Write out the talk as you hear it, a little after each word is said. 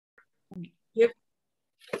give,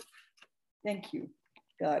 thank you,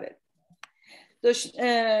 got it.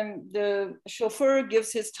 The chauffeur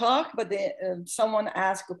gives his talk, but someone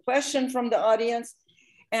asks a question from the audience,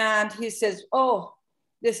 and he says, oh,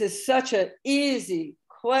 this is such an easy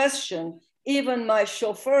question. Even my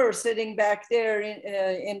chauffeur sitting back there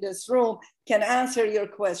in this room can answer your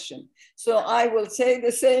question. So I will say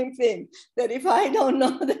the same thing, that if I don't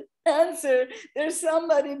know the answer, there's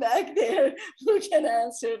somebody back there who can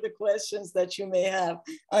answer the questions that you may have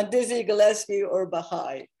on Dizzy Gillespie or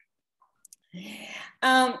Baha'i.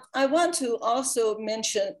 I want to also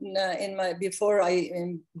mention before I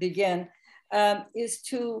begin, is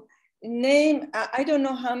to name, I don't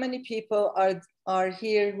know how many people are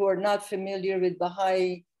here who are not familiar with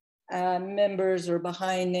Baha'i members or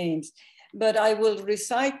Baha'i names, but I will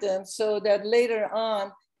recite them so that later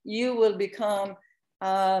on you will become,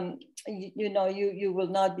 you will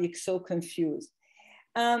not be so confused.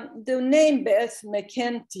 The name Beth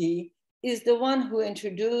McKenty is the one who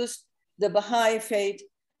introduced the Baha'i faith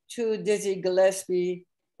to Dizzy Gillespie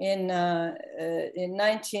in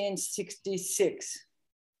 1966.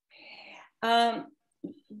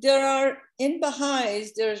 There are, in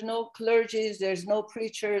Baha'is, there's no clergies, there's no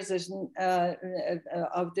preachers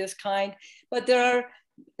of this kind, but there are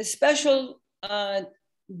special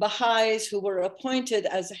Baha'is who were appointed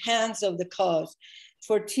as hands of the cause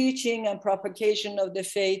for teaching and propagation of the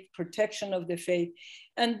faith, protection of the faith.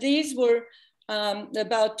 And these were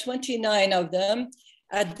about 29 of them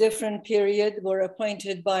at different periods were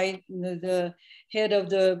appointed by the head of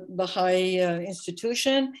the Baha'i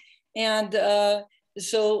institution. And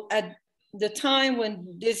so at the time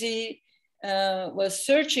when Dizzy was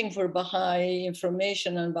searching for Baha'i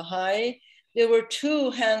information on Baha'i, there were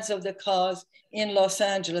two hands of the cause in Los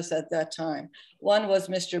Angeles at that time. One was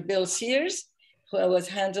Mr. Bill Sears, who was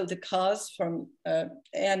hands of the cause from,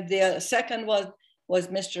 and the second was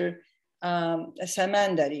Mr.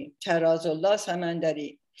 Samandari, Tarazullah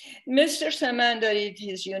Samandari. Mr. Samandari,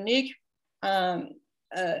 his unique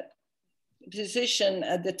position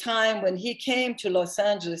at the time when he came to Los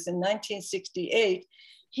Angeles in 1968,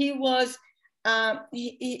 he was at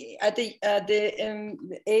the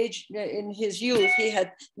age, in his youth, he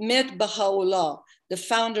had met Baha'u'llah, the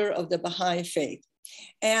founder of the Baha'i faith.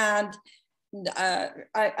 And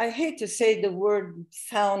I hate to say the word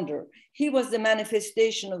founder. He was the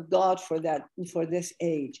manifestation of God for this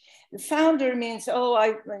age. The founder means, oh,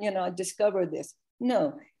 I discovered this.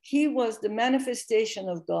 No, he was the manifestation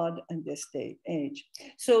of God in this age.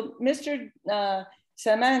 So Mr.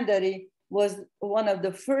 Samandari was one of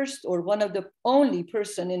the first, or one of the only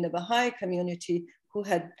person in the Baha'i community who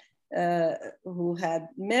had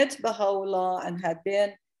met Baha'u'llah and had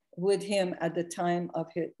been with him at the time of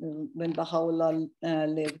when Baha'u'llah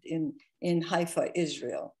lived in Haifa,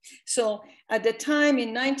 Israel. So at the time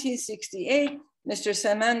in 1968, Mr.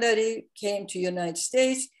 Samandari came to United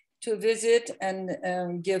States to visit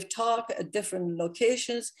and give talk at different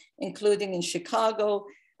locations, including in Chicago,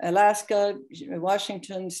 Alaska,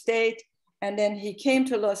 Washington State. And then he came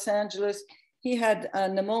to Los Angeles. He had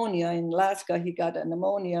pneumonia in Alaska. He got a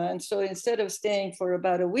pneumonia. And so instead of staying for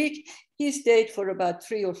about a week, he stayed for about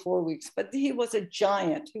 3 or 4 weeks. But he was a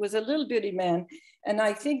giant. He was a little bitty man. And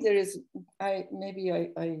I think there is, I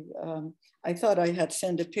thought I had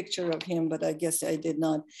sent a picture of him, but I guess I did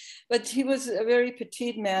not. But he was a very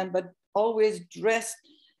petite man, but always dressed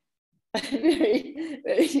very,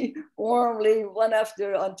 very warmly, one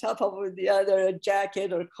after on top of the other, a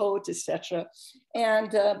jacket or coat, etc.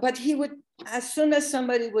 And but he would, as soon as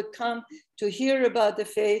somebody would come to hear about the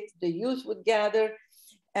faith, the youth would gather.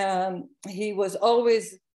 He was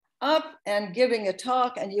always up and giving a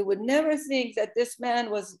talk, and you would never think that this man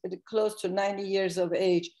was close to 90 years of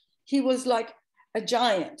age. He was like a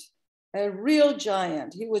giant, a real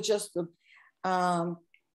giant. He was just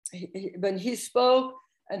when he spoke.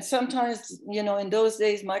 And sometimes, in those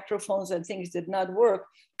days, microphones and things did not work,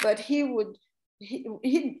 but he would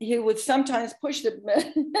sometimes push the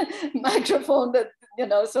microphone that,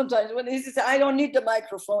 sometimes when he says, I don't need the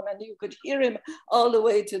microphone, and you could hear him all the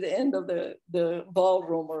way to the end of the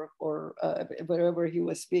ballroom or wherever he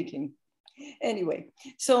was speaking. Anyway,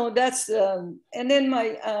 so that's, and then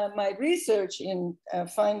my research in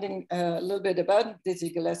finding a little bit about Dizzy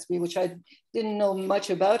Gillespie, which I didn't know much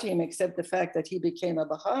about him except the fact that he became a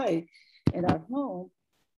Baha'i in our home.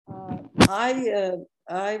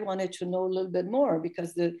 I wanted to know a little bit more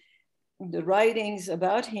because the writings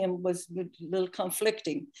about him was a little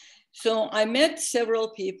conflicting. So I met several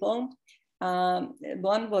people,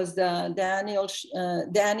 One was Stan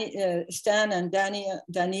and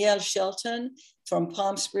Danielle Shelton from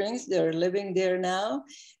Palm Springs. They're living there now.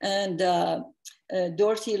 And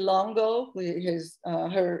Dorothy Longo,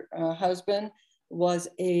 her husband, was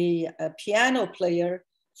a piano player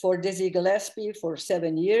for Dizzy Gillespie for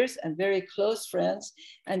 7 years and very close friends.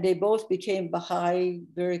 And they both became Baha'i,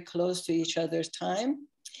 very close to each other's time.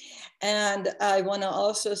 And I want to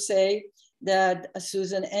also say that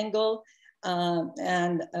Susan Engel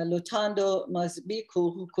and Lutando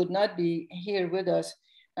Mazbiku, who could not be here with us,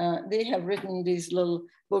 they have written these little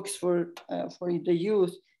books for the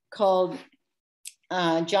youth called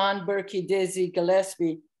John Berkey Dizzy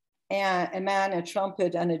Gillespie, A Man, a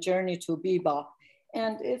Trumpet, and a Journey to Bebop.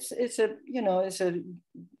 And it's a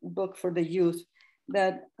book for the youth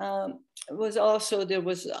that was also, there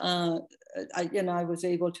was, I was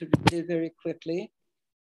able to read it very quickly.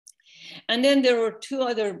 And then there were two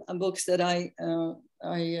other books that I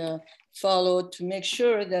followed to make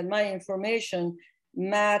sure that my information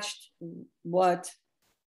matched what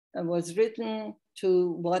was written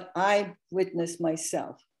to what I witnessed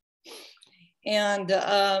myself. And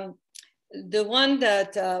the one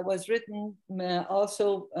that was written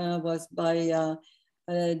also was by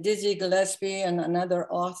Dizzy Gillespie and another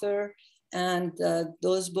author. And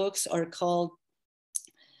those books are called,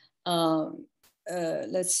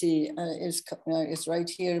 let's see, it's right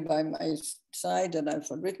here by my side, and I've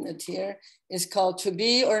written it here. It's called To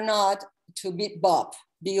Be or Not to Be Bop,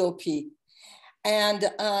 B-O-P. And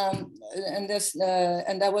that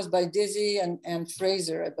was by Dizzy and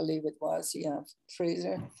Fraser, I believe it was, yeah,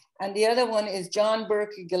 Fraser. And the other one is John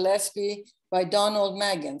Berkey Gillespie by Donald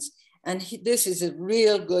Maggins. And this is a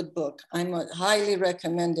real good book. I'm highly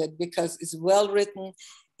recommended because it's well written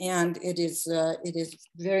and it is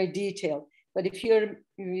very detailed. But if you're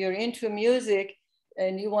into music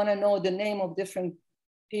and you want to know the name of different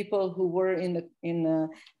people who were in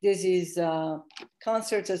Dizzy's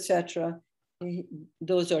concerts, etc.,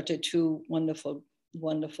 those are the two wonderful,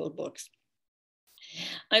 wonderful books.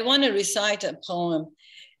 I want to recite a poem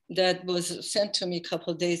that was sent to me a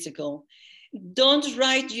couple of days ago. Don't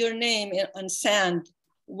write your name on sand,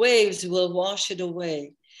 waves will wash it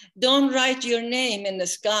away. Don't write your name in the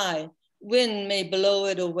sky, wind may blow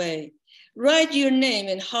it away. Write your name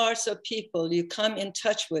in hearts of people you come in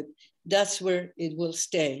touch with, that's where it will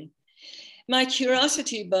stay. My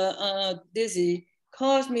curiosity about Dizzy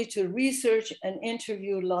caused me to research and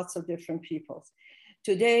interview lots of different people.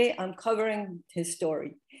 Today, I'm covering his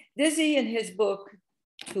story. Dizzy, in his book,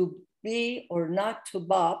 To Be or Not to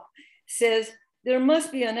Bop, says there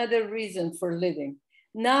must be another reason for living.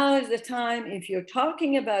 Now is the time, if you're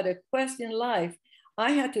talking about a quest in life,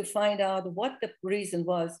 I had to find out what the reason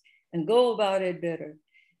was and go about it better.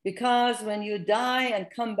 Because when you die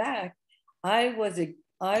and come back, I was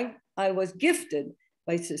gifted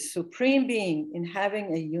by the Supreme Being in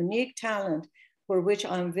having a unique talent for which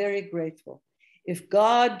I'm very grateful. If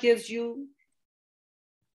God gives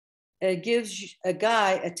a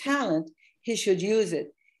guy a talent, he should use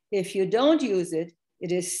it. If you don't use it,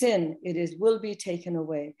 it is sin, will be taken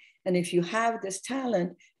away. And if you have this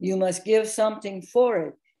talent, you must give something for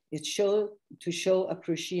it. To show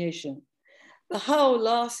appreciation.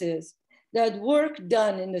 Baha'u'llah says that work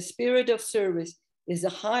done in the spirit of service is the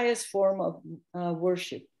highest form of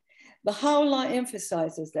worship. Baha'u'llah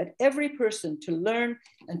emphasizes that every person to learn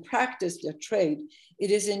and practice their trade,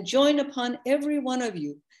 it is enjoined upon every one of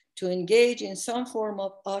you to engage in some form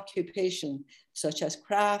of occupation, such as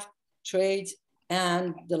craft, trades,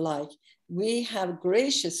 and the like. We have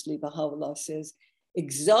graciously, Baha'u'llah says,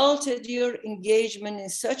 exalted your engagement in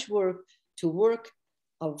such work to work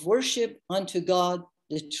of worship unto God,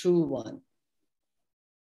 the true one.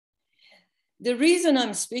 The reason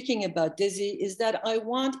I'm speaking about Dizzy is that I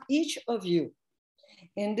want each of you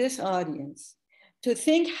in this audience to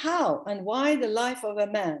think how and why the life of a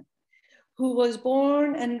man who was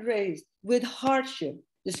born and raised with hardship,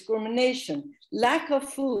 discrimination, lack of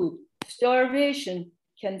food, starvation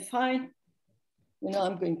can find,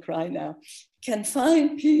 I'm going to cry now, can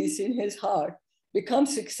find peace in his heart, become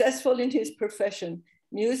successful in his profession,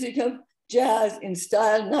 music of jazz in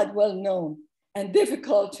style not well known and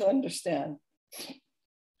difficult to understand.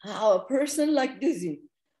 How a person like Dizzy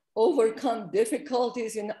overcome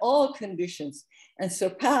difficulties in all conditions and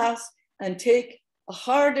surpass and take a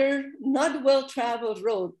harder, not well-traveled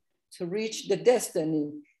road to reach the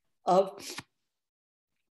destiny of,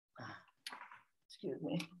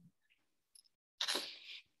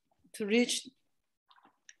 to reach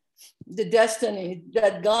the destiny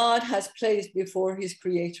that God has placed before his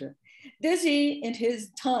creator. Dizzy, in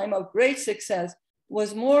his time of great success,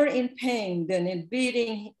 was more in pain than in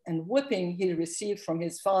beating and whipping he received from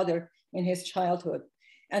his father in his childhood.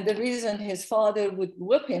 And the reason his father would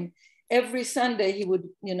whip him every Sunday, he would,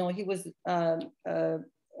 he was the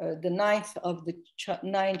ninth of the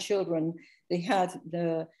 9 children they had.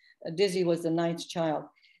 Dizzy was the 9th child.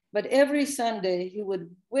 But every Sunday, he would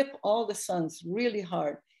whip all the sons really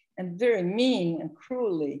hard and very mean and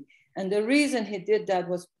cruelly. And the reason he did that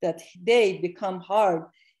was that they become hard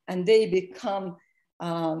and they become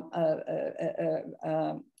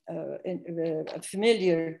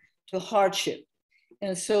familiar to hardship.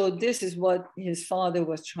 And so this is what his father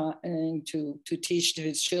was trying to teach to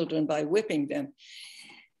his children by whipping them.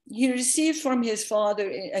 He received from his father,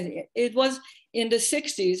 it was in the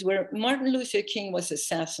 60s where Martin Luther King was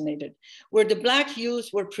assassinated, where the Black youth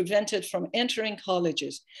were prevented from entering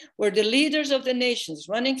colleges, where the leaders of the nations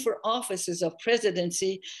running for offices of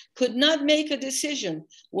presidency could not make a decision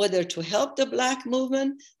whether to help the Black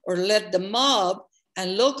movement or let the mob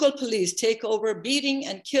and local police take over, beating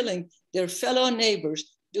and killing their fellow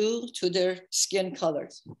neighbors due to their skin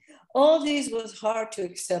colors. All these was hard to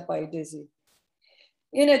accept by Dizzy.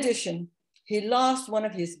 In addition, he lost one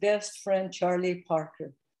of his best friends, Charlie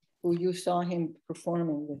Parker, who you saw him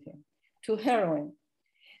performing with him, to heroin.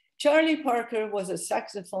 Charlie Parker was a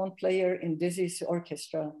saxophone player in Dizzy's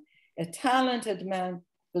orchestra, a talented man.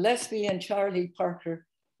 Gillespie and Charlie Parker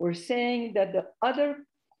were saying that the other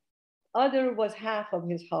was half of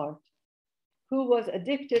his heart, who was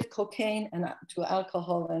addicted to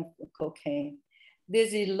alcohol and cocaine.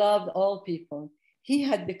 Dizzy loved all people. He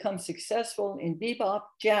had become successful in bebop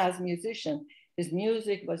jazz musician. His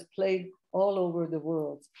music was played all over the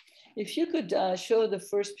world. If you could show the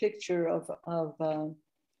first picture of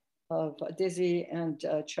Dizzy and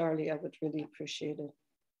Charlie, I would really appreciate it.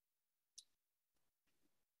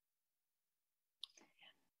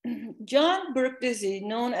 John Burke Dizzy,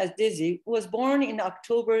 known as Dizzy, was born in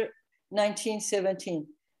October 1917.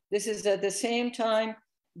 This is at the same time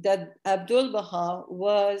that Abdul Baha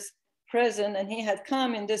was present, and he had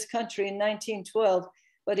come in this country in 1912,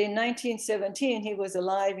 but in 1917, he was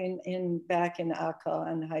alive back in Akka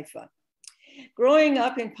and Haifa. Growing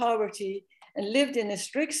up in poverty and lived in a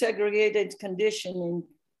strict segregated condition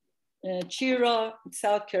in Chira,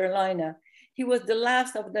 South Carolina, he was the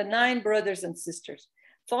last of the 9 brothers and sisters.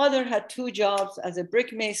 Father had 2 jobs as a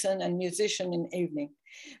brick mason and musician in the evening,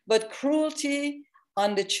 but cruelty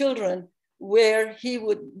on the children, where he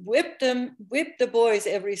would whip the boys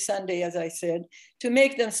every Sunday, as I said, to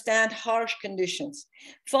make them stand harsh conditions.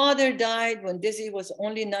 Father died when Dizzy was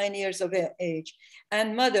only 9 years of age,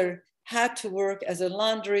 and mother had to work as a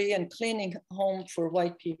laundry and cleaning home for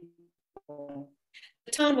white people.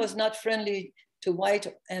 The town was not friendly to white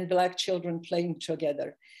and Black children playing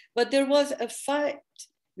together, but there was a fight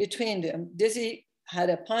between them. Dizzy had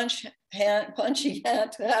a punchy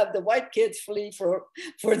hand to have the white kids flee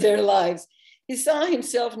for their lives. He saw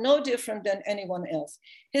himself no different than anyone else.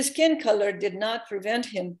 His skin color did not prevent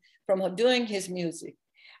him from doing his music.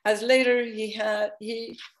 As later he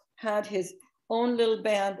had his own little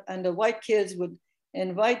band, and the white kids would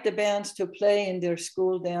invite the bands to play in their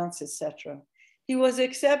school dance, etc. He was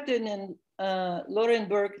accepted in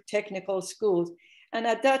Laurinburg Technical Schools, and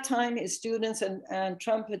at that time, his students and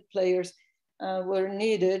trumpet players were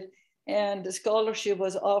needed, and the scholarship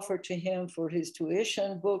was offered to him for his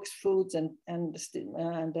tuition, books, foods, and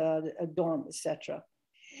a dorm, etc.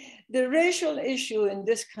 The racial issue in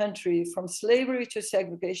this country, from slavery to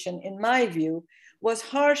segregation, in my view, was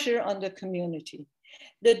harsher on the community.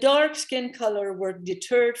 The dark skin color were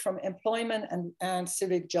deterred from employment and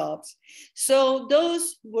civic jobs. So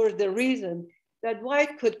those were the reason that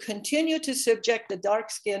white could continue to subject the dark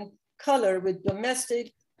skin color with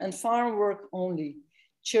domestic and farm work only.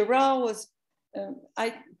 Chira was,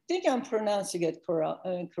 I think I'm pronouncing it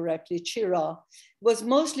correctly, Chira was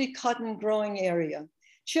mostly cotton growing area.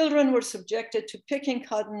 Children were subjected to picking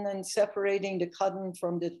cotton and separating the cotton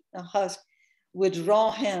from the husk with raw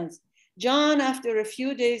hands. John, after a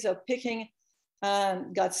few days of picking,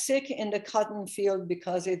 got sick in the cotton field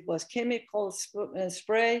because it was chemical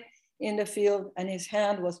spray in the field, and his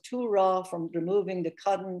hand was too raw from removing the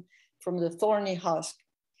cotton from the thorny husk.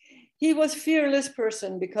 He was a fearless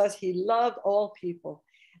person because he loved all people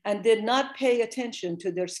and did not pay attention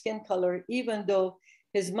to their skin color, even though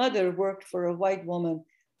his mother worked for a white woman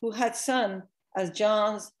who had son as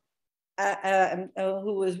John's,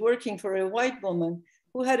 who was working for a white woman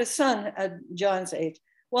who had a son at John's age.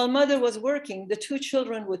 While mother was working, the 2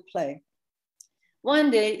 children would play.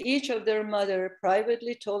 One day, each of their mother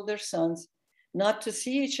privately told their sons not to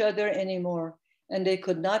see each other anymore, and they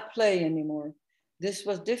could not play anymore. This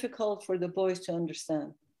was difficult for the boys to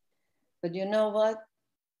understand. But you know what?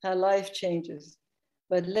 How life changes.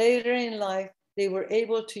 But later in life, they were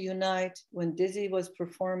able to unite when Dizzy was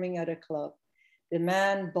performing at a club. The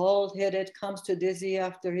man, bald-headed, comes to Dizzy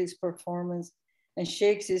after his performance and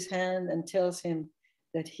shakes his hand and tells him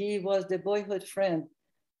that he was the boyhood friend.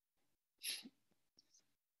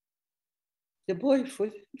 The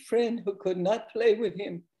boyhood friend who could not play with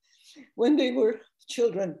him when they were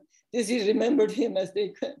children. Dizzy remembered him as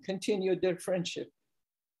they continued their friendship.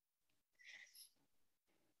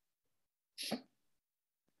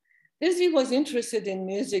 Dizzy was interested in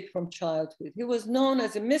music from childhood. He was known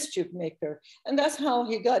as a mischief maker, and that's how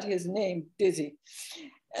he got his name, Dizzy.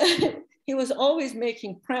 He was always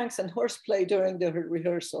making pranks and horseplay during the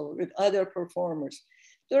rehearsal with other performers.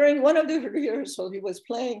 During one of the rehearsals, he was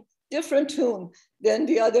playing different tune than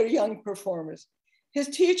the other young performers. His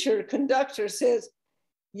teacher, conductor, says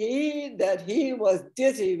that he was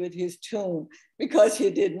dizzy with his tune because he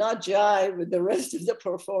did not jive with the rest of the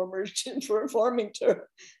performers performing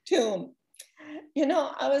tune. You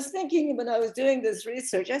know, I was thinking when I was doing this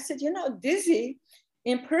research, I said, you know, dizzy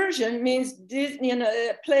in Persian means, you know,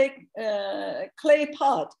 clay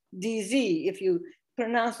pot, DZ, if you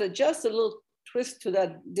pronounce it, just a little twist to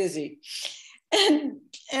that dizzy.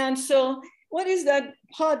 And so what does that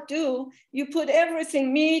pot do? You put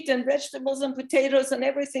everything, meat and vegetables and potatoes and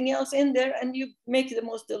everything else in there, and you make the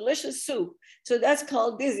most delicious soup. So that's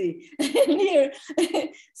called dizzy. And here,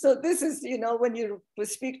 so this is, you know, when you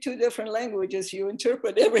speak two different languages, you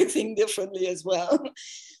interpret everything differently as well.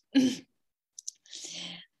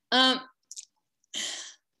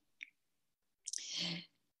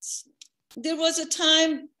 There was a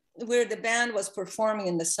time where the band was performing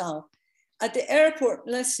in the South. At the airport,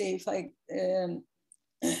 let's see if I,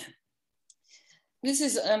 this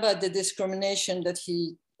is about the discrimination that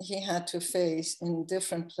he had to face in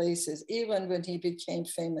different places, even when he became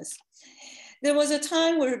famous. There was a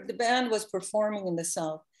time where the band was performing in the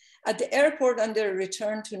South. At the airport on their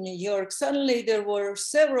return to New York, suddenly there were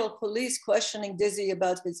several police questioning Dizzy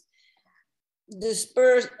about his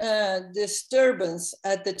disturbance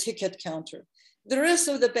at the ticket counter. The rest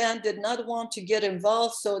of the band did not want to get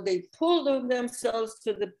involved, so they pulled themselves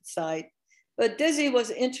to the side. But Dizzy was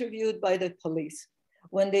interviewed by the police.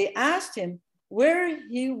 When they asked him where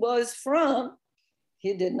he was from,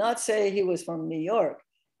 he did not say he was from New York,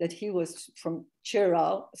 that he was from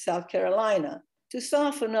Cheraw, South Carolina, to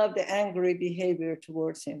soften up the angry behavior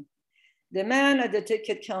towards him. The man at the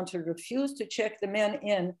ticket counter refused to check the men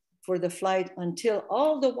in for the flight until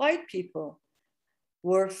all the white people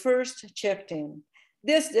were first checked in.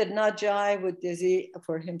 This did not jive with Dizzy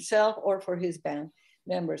for himself or for his band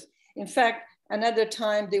members. In fact, another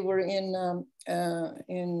time they were in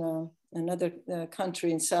another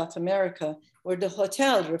country in South America where the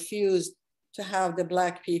hotel refused to have the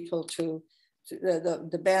Black people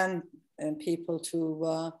the band and people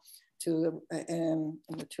to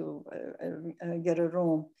get a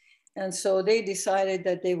room. And so they decided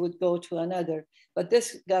that they would go to another, but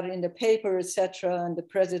this got in the paper, etc. And the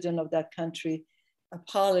president of that country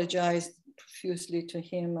apologized profusely to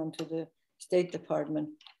him and to the State Department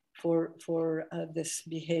for this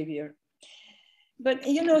behavior. But,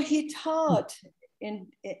 you know, he taught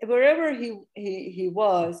wherever he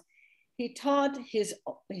was, he taught his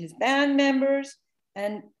band members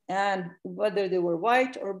and whether they were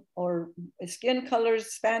white or skin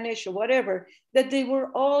colors, Spanish or whatever, that they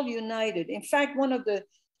were all united. In fact, one of the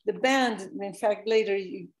bands, in fact, later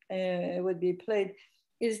would be played,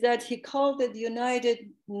 is that he called it the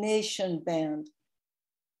United Nation Band.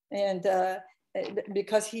 And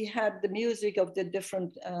because he had the music of the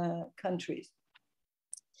different countries.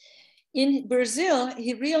 In Brazil,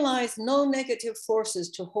 he realized no negative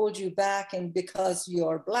forces to hold you back and because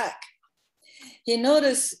you're Black. He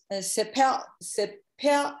noticed I'm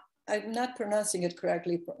not pronouncing it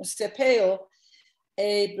correctly, Cepeo,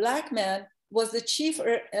 a Black man, was the chief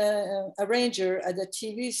arranger at the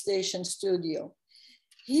TV station studio.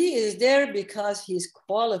 He is there because he's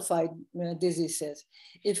qualified, Dizzy says.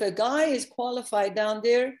 If a guy is qualified down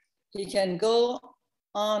there, he can go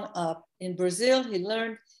on up. In Brazil, he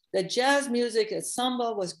learned that jazz music and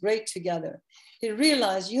samba was great together. He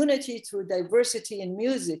realized unity through diversity in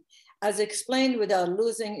music, as explained without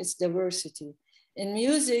losing its diversity. In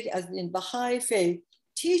music, as in Baha'i faith,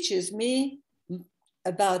 teaches me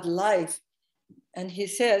about life. And he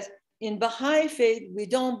says, in Baha'i faith, we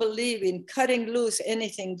don't believe in cutting loose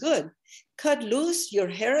anything good. Cut loose your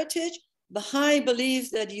heritage. Baha'i believes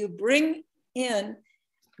that you bring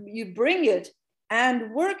it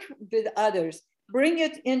and work with others. Bring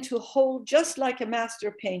it into whole, just like a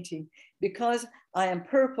master painting, because I am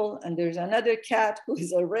purple, and there's another cat who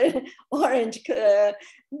is a red, orange,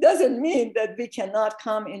 doesn't mean that we cannot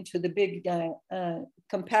come into the big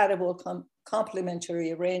compatible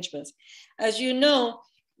complementary arrangements. As you know,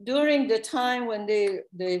 during the time when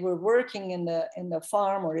they were working in the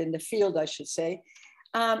farm, or in the field, I should say,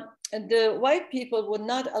 the white people would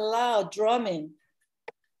not allow drumming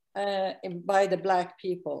by the Black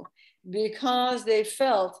people, because they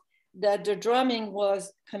felt that the drumming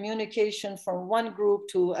was communication from one group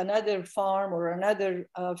to another farm or another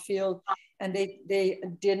field, and they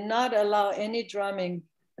did not allow any drumming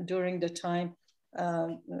during the time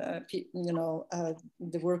the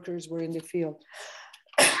workers were in the field.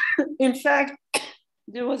 In fact,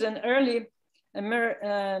 there was an early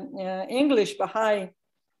English Baha'i,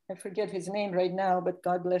 I forget his name right now, but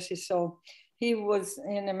God bless his soul. He was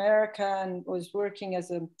in America and was working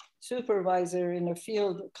as a supervisor in a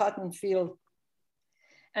field, cotton field.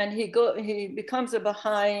 And he becomes a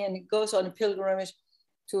Baha'i, and he goes on a pilgrimage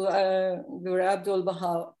to where Abdul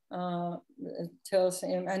Baha tells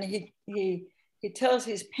him, and he tells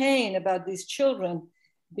his pain about these children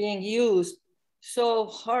being used so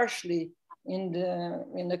harshly in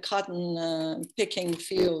the cotton picking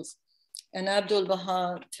fields. And Abdul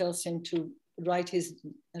Baha tells him to write his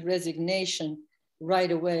resignation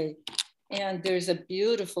right away. And there's a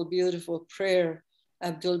beautiful, beautiful prayer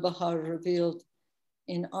Abdul Baha revealed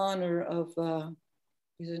in honor of,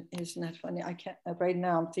 isn't that funny? I can't, right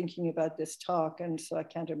now I'm thinking about this talk, and so I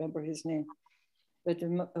can't remember his name, but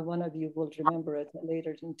one of you will remember it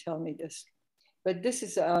later and tell me this. But this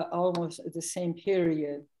is almost the same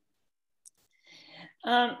period.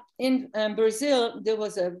 In Brazil, there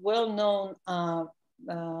was a well-known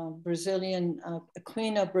Brazilian,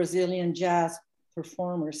 queen of Brazilian jazz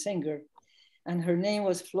performer, singer, and her name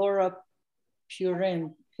was Flora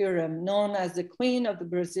Purim, known as the queen of the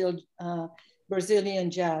Brazilian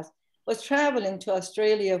jazz, was traveling to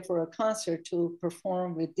Australia for a concert to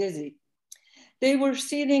perform with Dizzy. They were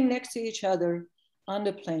sitting next to each other on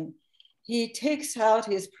the plane. He takes out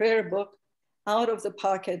his prayer book out of the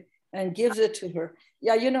pocket and gives it to her.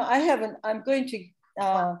 Yeah, you know, I'm going to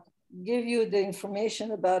give you the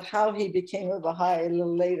information about how he became a Baha'i a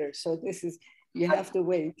little later. So this is, you have to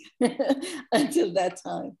wait until that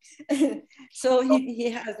time. So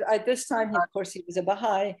he has, at this time, of course, he was a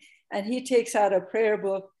Baha'i, and he takes out a prayer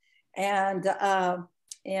book, and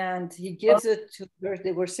he gives it to her.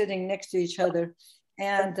 They were sitting next to each other.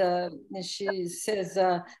 And she says,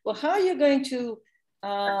 well, how are you going to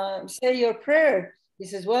say your prayer? He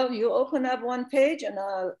says, well, you open up one page and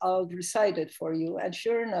I'll recite it for you. And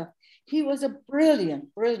sure enough, he was a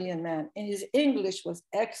brilliant, brilliant man. And his English was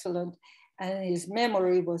excellent, and his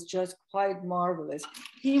memory was just quite marvelous.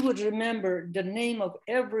 He would remember the name of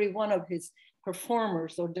every one of his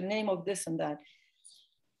performers, or the name of this and that.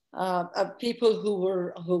 Of people who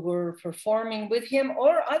were performing with him,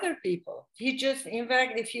 or other people. He just, in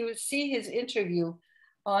fact, if you see his interview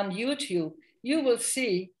on YouTube, you will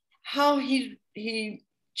see how he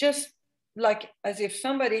just, like as if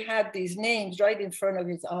somebody had these names right in front of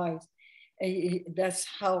his eyes. That's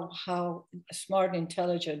how smart,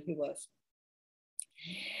 intelligent he was.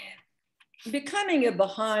 Becoming a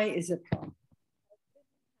Baha'i is a problem.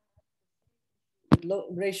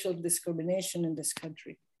 Racial discrimination in this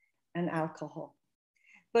country, and alcohol.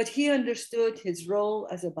 But he understood his role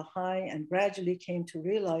as a Baha'i and gradually came to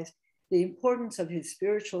realize the importance of his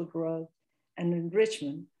spiritual growth and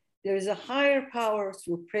enrichment. There is a higher power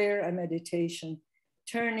through prayer and meditation,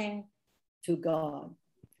 turning to God,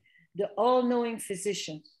 the all-knowing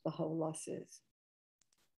physician, Baha'u'llah says,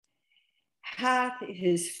 hath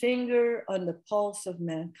his finger on the pulse of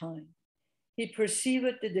mankind. He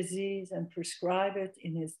perceiveth the disease and prescribeth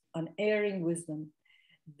in his unerring wisdom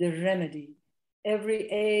the remedy. Every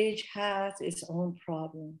age has its own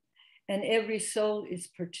problem, and every soul its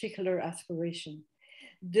particular aspiration.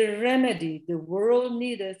 The remedy the world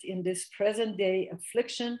needeth in this present day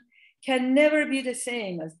affliction can never be the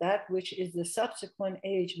same as that which is the subsequent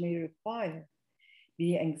age may require.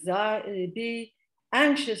 Be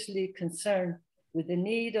anxiously concerned with the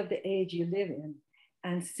need of the age you live in,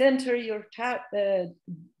 and center your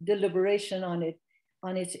deliberation on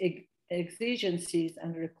its exigencies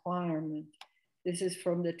and requirement. This is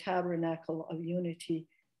from the Tabernacle of Unity,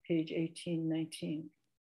 page 1819.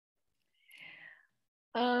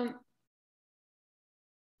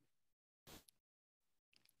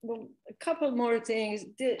 Well, a couple more things.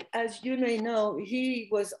 As you may know, he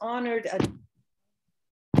was honored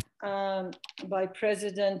by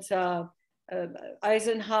President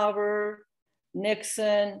Eisenhower,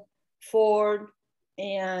 Nixon, Ford,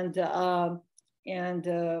 and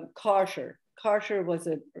Carter. Carter was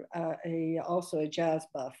also a jazz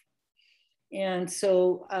buff. And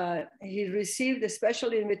so he received a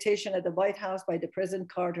special invitation at the White House by the President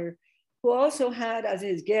Carter, who also had as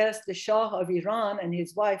his guest the Shah of Iran and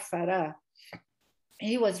his wife Farah.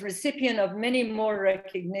 He was recipient of many more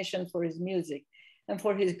recognition for his music and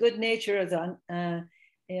for his good nature as a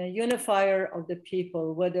unifier of the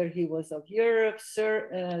people, whether he was of Europe,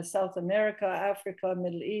 South America, Africa,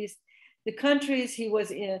 Middle East, the countries he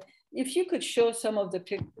was in. If you could show some of the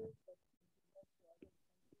pictures.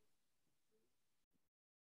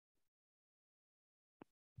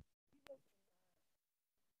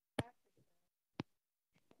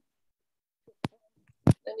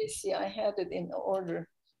 Let me see, I had it in order.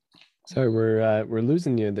 Sorry, we're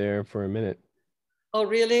losing you there for a minute. Oh,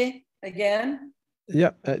 really? Again?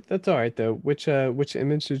 Yeah, that's all right though. Which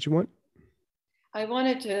image did you want? I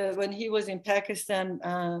wanted to, when he was in Pakistan,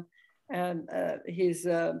 and he's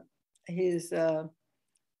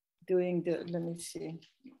doing the, let me see.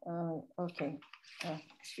 Okay,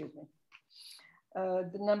 excuse me.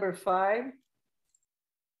 The number 5.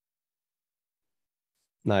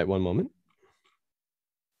 Night, one moment.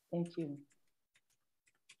 Thank you.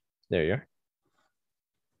 There you are.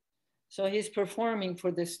 So he's performing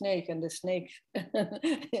for the snake, and the snake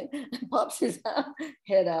pops his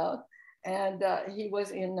head out. And he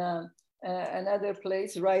was in another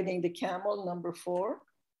place riding the camel, number 4.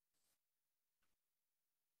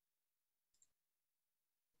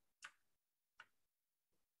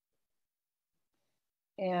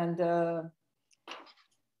 And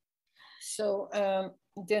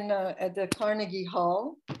then at the Carnegie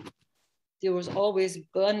Hall, there was always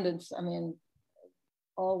abundance. I mean,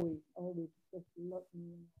 always. Just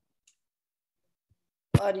looking.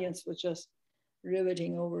 The audience was just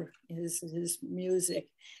riveting over his music.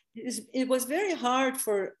 It was very hard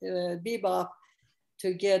for bebop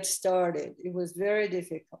to get started. It was very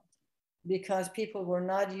difficult because people were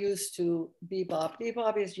not used to bebop.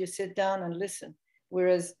 Bebop is you sit down and listen,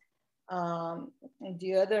 whereas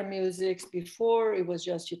the other musics before, it was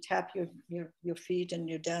just you tap your feet and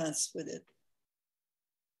you dance with it.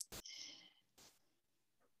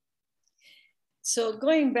 So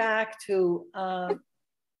going back to,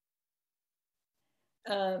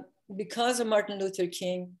 because of Martin Luther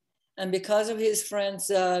King and because of his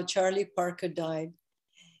friends, Charlie Parker died,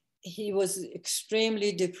 he was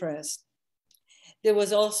extremely depressed. There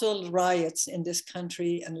was also riots in this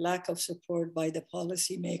country and lack of support by the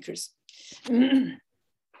policymakers.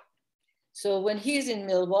 So when he's in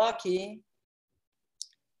Milwaukee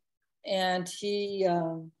and he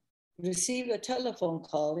received a telephone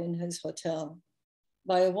call in his hotel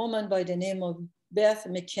by a woman by the name of Beth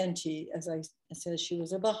McKenty. As I said, she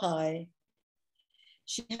was a Baha'i.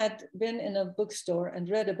 She had been in a bookstore and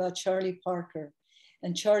read about Charlie Parker.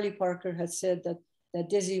 And Charlie Parker had said that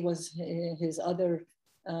Dizzy was his other,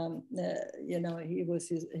 he was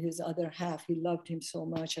his other half. He loved him so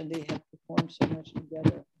much and they had performed so much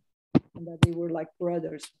together and that they were like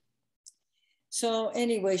brothers. So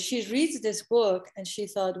anyway, she reads this book and she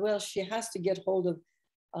thought, well, she has to get hold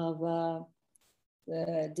of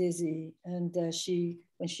Dizzy. And when she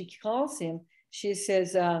calls him, she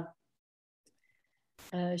says,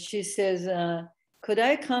 could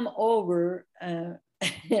I come over?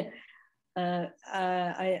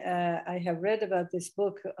 I have read about this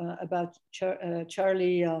book about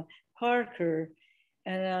Charlie Parker,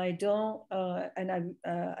 and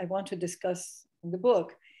I want to discuss the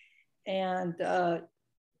book. And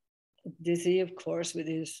Dizzy, of course, with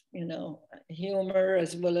his, humor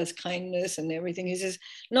as well as kindness and everything, he says,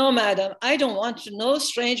 "No, madam, I don't want no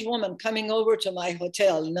strange woman coming over to my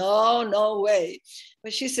hotel. No, no way."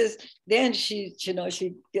 But she says, then she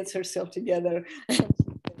gets herself together.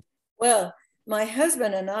 Well, my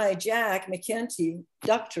husband and I,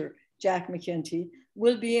 Dr. Jack McKenty,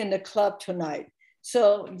 will be in the club tonight.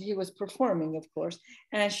 So he was performing, of course.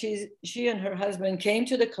 And she and her husband came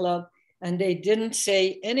to the club and they didn't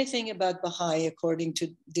say anything about Baha'i, according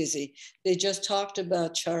to Dizzy. They just talked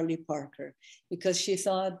about Charlie Parker because she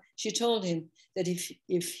told him that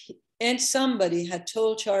if somebody had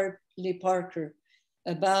told Charlie Parker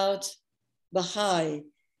about Baha'i,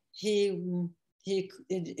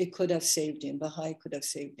 it could have saved him. Baha'i could have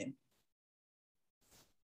saved him.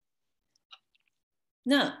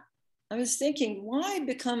 Now, I was thinking, why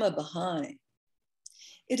become a Baha'i?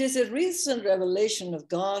 It is a recent revelation of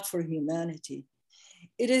God for humanity.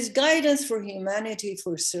 It is guidance for humanity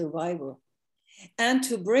for survival and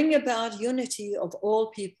to bring about unity of all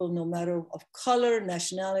people, no matter of color,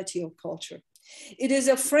 nationality, or culture. It is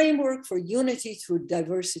a framework for unity through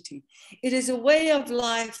diversity. It is a way of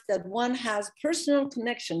life that one has personal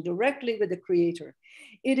connection directly with the Creator.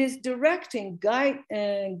 It is direction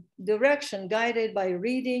guided by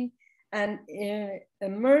reading and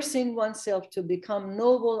immersing oneself to become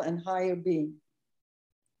noble and higher being.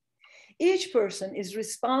 Each person is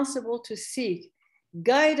responsible to seek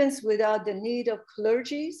guidance without the need of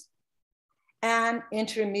clergies and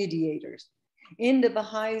intermediators. In the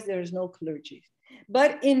Baha'is, there is no clergy.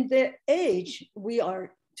 But in the age, we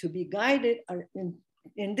are to be guided,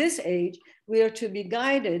 in this age, we are to be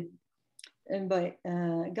guided and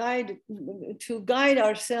to guide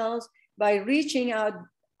ourselves by reaching out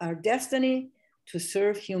our destiny to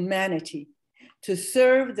serve humanity, to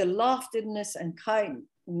serve the loftiness and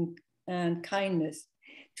kindness,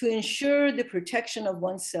 to ensure the protection of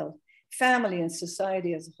oneself, family, and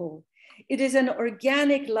society as a whole. It is an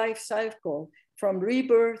organic life cycle from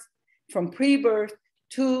rebirth, from pre-birth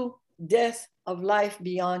to death of life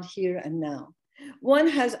beyond here and now. One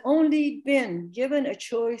has only been given a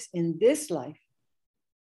choice in this life.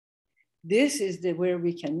 This is where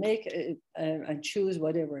we can make and choose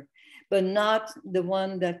whatever, but not the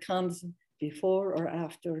one that comes before or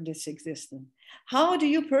after this existence. How do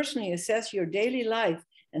you personally assess your daily life,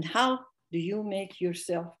 and how do you make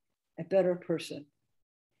yourself a better person?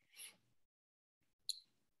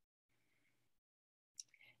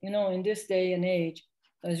 You know, in this day and age,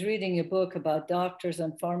 I was reading a book about doctors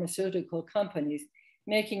and pharmaceutical companies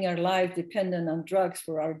making our lives dependent on drugs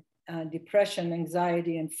for our depression,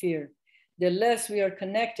 anxiety, and fear. The less we are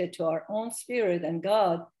connected to our own spirit and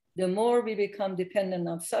God, the more we become dependent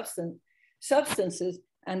on substances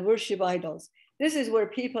and worship idols. This is where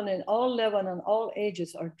people in all levels and all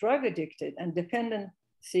ages are drug addicted, and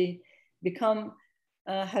dependency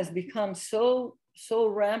has become so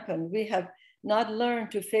rampant. We have not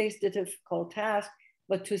learned to face the difficult task,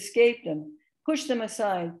 but to escape them, push them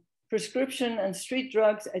aside. Prescription and street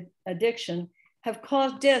drugs addiction have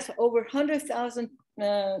caused death over 100,000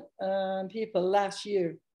 people last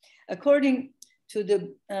year. According to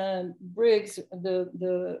the Briggs,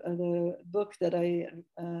 the book that I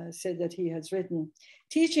said that he has written,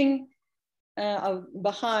 teaching of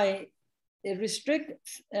Baha'i,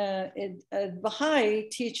 Baha'i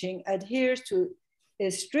teaching adheres to a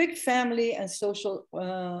strict family and social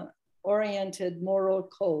oriented moral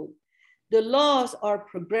code. The laws are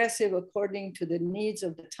progressive according to the needs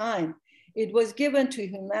of the time. It was given to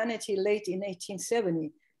humanity late in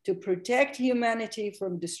 1870 to protect humanity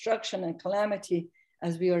from destruction and calamity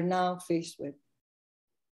as we are now faced with.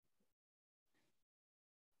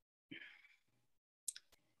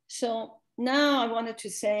 So now I wanted to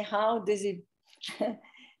say how Dizzy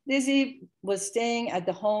was staying at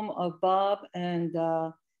the home of Bob and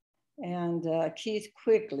Keith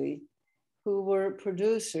Quigley, who were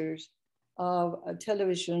producers of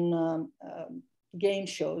television game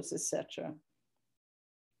shows, etc.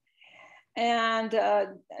 And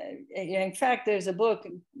in fact, there's a book,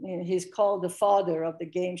 he's called the father of the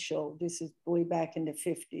game show. This is way back in the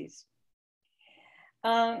 50s.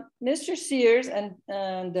 Mr. Sears and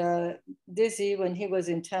Dizzy, when he was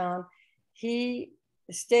in town, he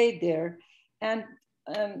stayed there. And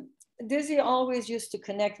Dizzy always used to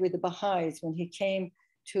connect with the Baha'is when he came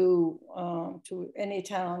to any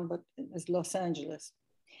town, but it was Los Angeles.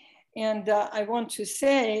 And I want to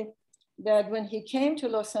say that when he came to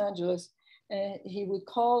Los Angeles, he would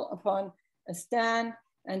call upon Stan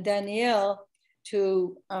and Danielle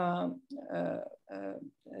to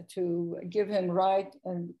give him ride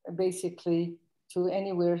and basically to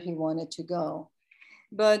anywhere he wanted to go.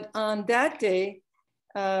 But on that day,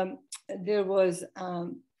 there was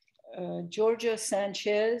Georgia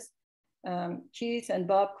Sanchez, Keith and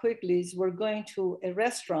Bob Quigley's were going to a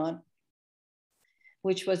restaurant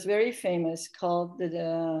which was very famous called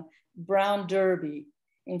the Brown Derby.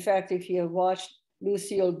 In fact, if you have watched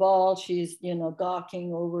Lucille Ball, she's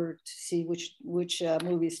gawking over to see which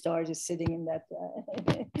movie star is sitting in that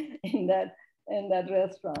in that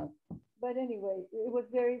restaurant. But anyway, it was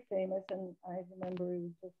very famous, and I remember it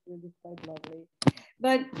was just really quite lovely.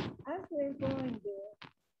 But as they're going there,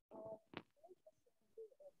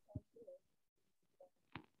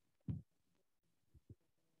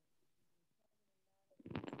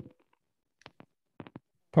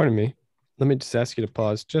 Pardon me. Let me just ask you to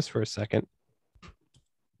pause just for a second.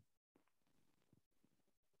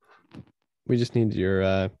 We just need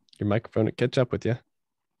your microphone to catch up with you.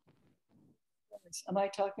 Am I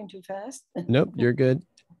talking too fast? Nope, you're good.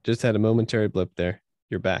 Just had a momentary blip there.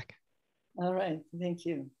 You're back. All right, thank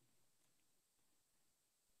you.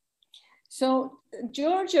 So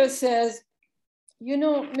Georgia says You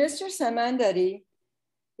know, Mr. Samandari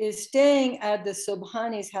is staying at the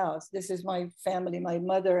Subhani's house. This is my family, my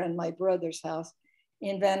mother and my brother's house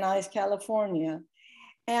in Van Nuys, California.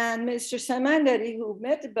 And Mr. Samandari, who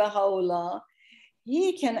met Baha'u'llah,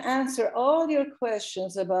 he can answer all your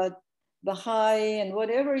questions about Baha'i and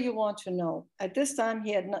whatever you want to know. At this time,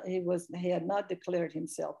 he had not declared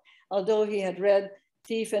himself, although he had read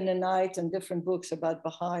Thief in the Night and different books about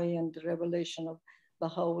Baha'i and the revelation of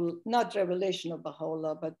Baha'u'llah, not revelation of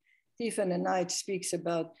Baha'u'llah, but Thief in the Night speaks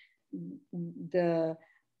about the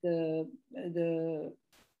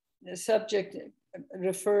subject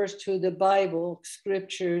refers to the Bible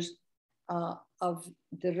scriptures of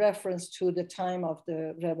the reference to the time of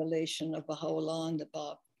the revelation of Baha'u'llah and the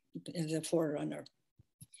Bab, the forerunner.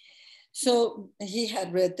 So he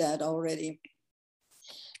had read that already.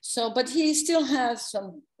 So, but he still has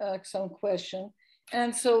some question.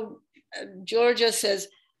 And so Georgia says,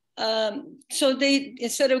 so they,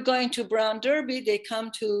 instead of going to Brown Derby, they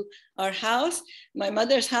come to our house, my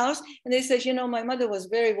mother's house. And they said, you know, my mother was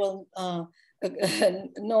very well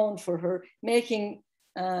known for her making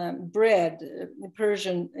bread,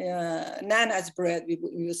 Persian, Nana's bread, we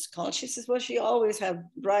used to call it. She says, well, she always have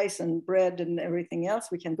rice and bread and everything else.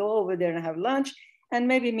 We can go over there and have lunch and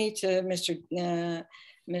maybe meet Mr.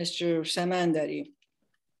 Samandari.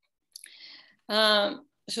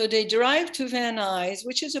 So they drive to Van Nuys,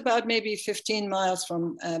 which is about maybe 15 miles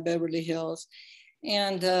from Beverly Hills.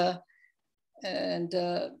 And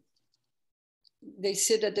they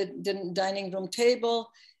sit at the dining room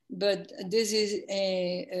table, but this is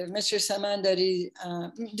Mr. Samandari,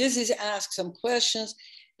 this is asked some questions.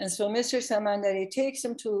 And so Mr. Samandari takes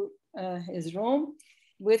him to his room.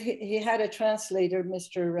 He had a translator,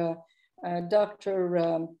 Dr.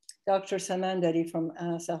 Samandari from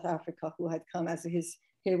South Africa, who had come as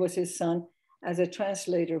he was his son, as a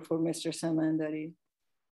translator for Mr. Samandari.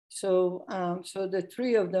 So, so the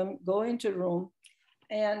three of them go into the room,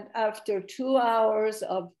 and after 2 hours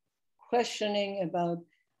of questioning about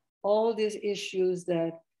all these issues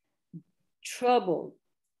that troubled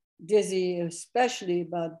Dizzy, especially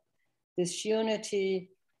about this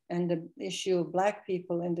unity and the issue of Black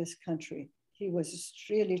people in this country, he was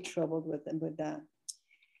really troubled with that.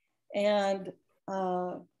 And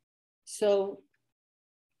so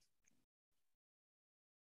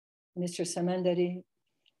Mr. Samandari,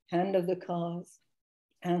 hand of the cause,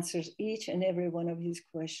 answers each and every one of his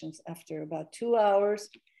questions. After about 2 hours,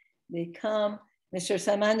 they come. Mr.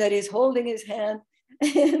 Samandari is holding his hand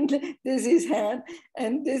and Dizzy's hand,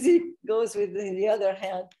 and Dizzy goes with the other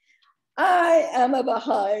hand. I am a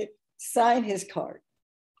Baha'i, sign his card.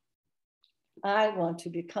 I want to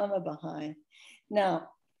become a Baha'i. Now,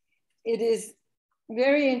 it is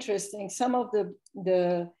very interesting. Some of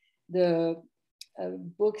the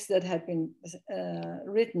books that have been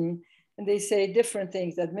written, and they say different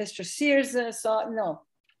things, that Mr. Sears saw. No,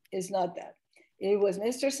 it's not that. It was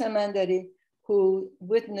Mr. Samandari who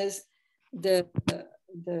witnessed the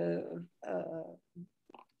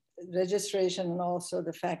registration, and also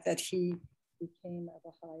the fact that he became a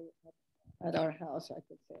Baha'i at our house, I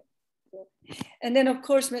could say. So, and then of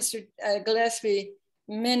course, Mr. Gillespie,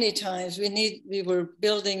 many times we were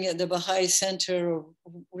building the Baha'i Center, or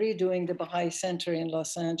redoing the Baha'i Center in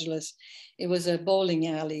Los Angeles. It was a bowling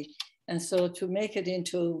alley. And so to make it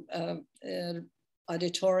into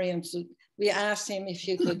auditoriums, we asked him if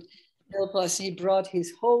he could help us. He brought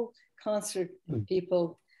his whole concert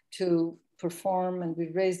people to perform, and we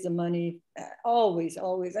raised the money, always.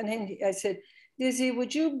 And then I said, Dizzy,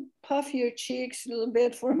 would you puff your cheeks a little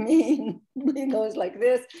bit for me? And he goes like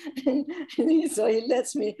this. And so he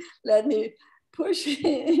let me push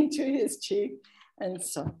into his cheek. And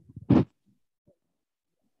so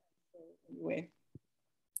anyway,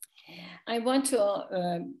 I want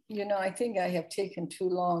to, you know, I think I have taken too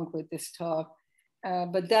long with this talk,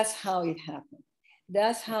 but that's how it happened.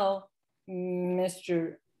 That's how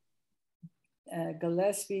Mr.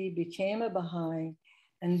 Gillespie became a Baha'i.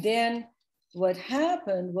 And then what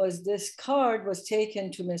happened was this card was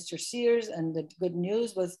taken to Mr. Sears, and the good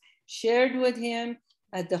news was shared with him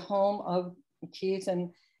at the home of Keith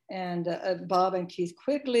and Bob and Keith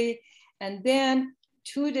quickly. And then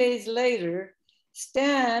 2 days later,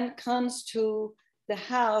 Stan comes to the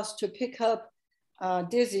house to pick up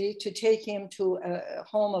Dizzy to take him to a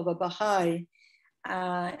home of a Baha'i.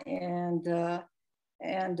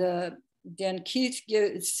 Then Keith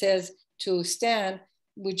says to Stan,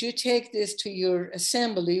 would you take this to your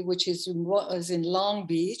assembly, which was in Long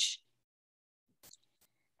Beach?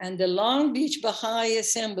 And the Long Beach Baha'i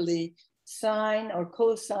Assembly sign or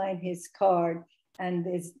co-sign his card, and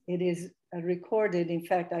it is recorded. In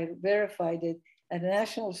fact, I verified it, at the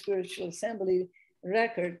National Spiritual Assembly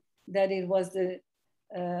record that it was the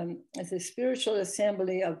spiritual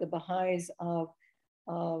assembly of the Baha'is of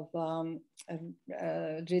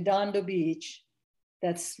Redondo Beach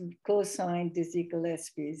that's co-signed Dizzy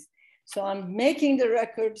Gillespie's. So I'm making the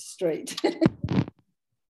record straight.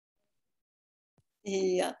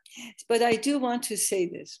 Yeah, but I do want to say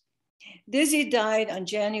this. Dizzy died on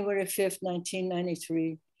January 5th,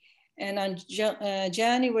 1993. And on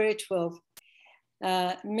January 12th,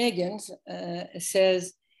 Megan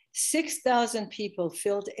says 6,000 people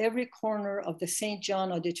filled every corner of the St.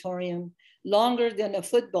 John Auditorium, longer than a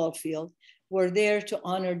football field, were there to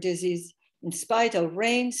honor Dizzy's, in spite of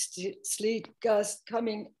rain, sleet, gusts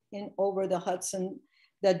coming in over the Hudson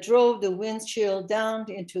that drove the wind chill down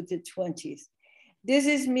into the 20s.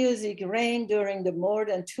 Dizzy's music reigned during the more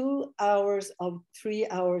than 2 hours of 3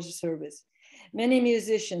 hours service. Many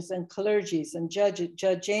musicians and clergies and Judge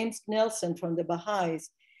James Nelson from the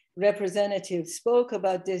Baha'is representatives spoke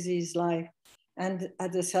about Dizzy's life and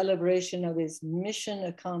at the celebration of his mission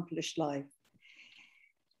accomplished life.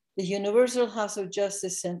 The Universal House of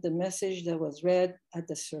Justice sent the message that was read at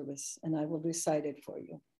the service, and I will recite it for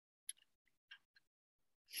you.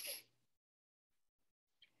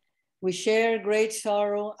 We share great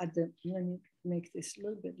sorrow at the, let me make this a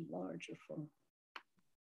little bit larger for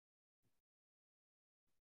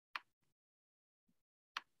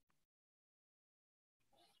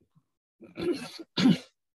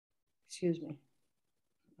excuse me.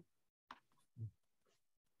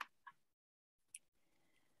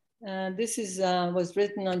 This was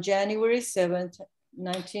written on January 7th,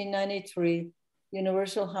 1993,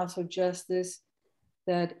 Universal House of Justice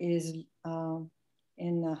that is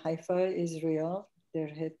in Haifa, Israel, their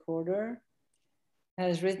headquarters,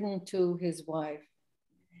 has written to his wife.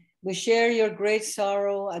 We share your great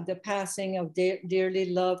sorrow at the passing of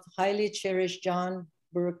dearly loved, highly cherished John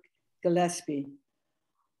Burke Gillespie,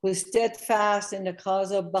 who steadfast in the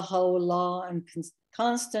cause of Baha'u'llah and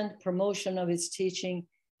constant promotion of its teaching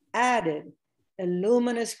added a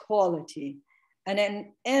luminous quality and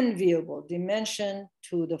an enviable dimension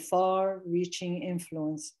to the far-reaching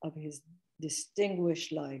influence of his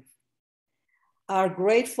distinguished life. Our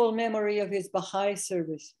grateful memory of his Baha'i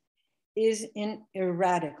service is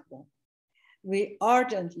ineradicable. We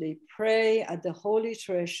ardently pray at the holy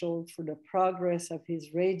threshold for the progress of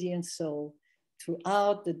his radiant soul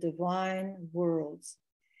throughout the divine worlds.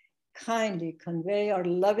 Kindly convey our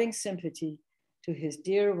loving sympathy to his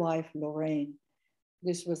dear wife, Lorraine.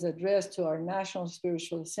 This was addressed to our National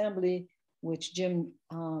Spiritual Assembly, which Jim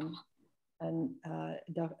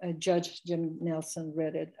Judge Jim Nelson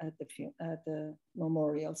read it at the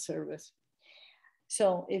memorial service.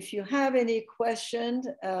 So if you have any questions,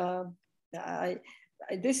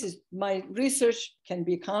 this is my research can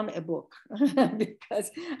become a book because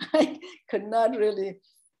I could not really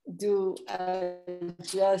do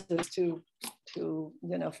justice to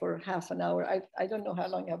for half an hour. I don't know how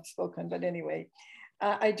long I've spoken, but anyway,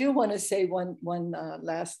 I do want to say one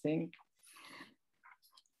last thing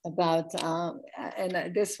about,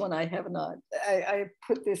 and this one I have not, I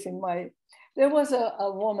put this in my, there was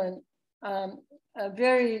a woman, a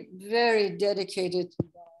very, very dedicated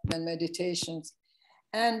to meditations.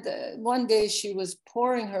 And one day she was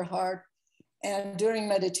pouring her heart and during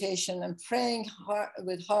meditation and praying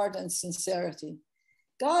with heart and sincerity.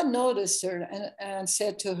 God noticed her and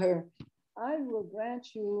said to her, I will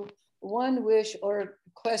grant you one wish or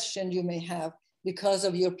question you may have because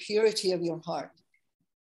of your purity of your heart.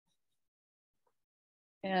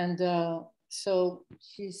 And so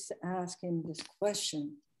she's asking this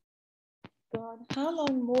question, God, how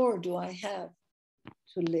long more do I have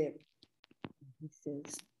to live? He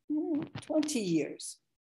says, 20 years.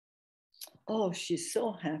 Oh, she's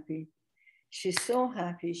so happy. She's so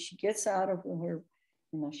happy. She gets out of her,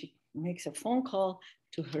 she makes a phone call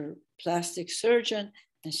to her plastic surgeon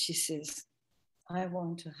and she says, I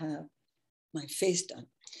want to have my face done.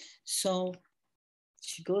 So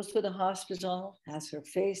she goes to the hospital, has her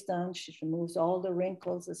face done. She removes all the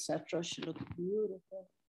wrinkles, etc. She looks beautiful.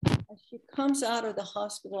 And she comes out of the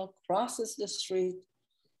hospital, crosses the street.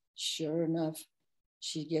 Sure enough,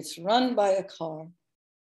 she gets run by a car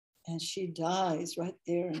and she dies right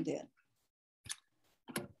there and then.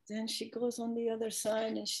 Then she goes on the other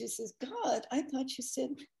side and she says, God, I thought you said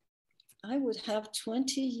I would have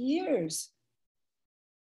 20 years.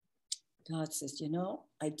 God says,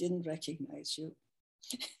 I didn't recognize you.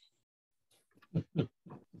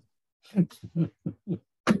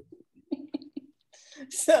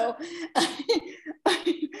 So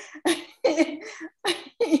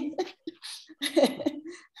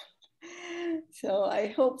so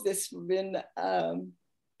I hope hope this has been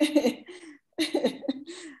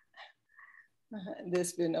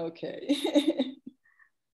this been okay.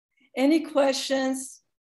 Any questions?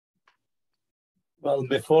 Well,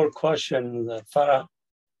 before questions, Farah,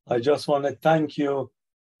 I just want to thank you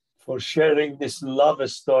for sharing this love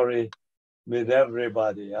story with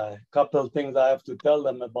everybody. A couple of things I have to tell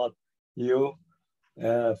them about you.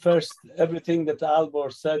 First, everything that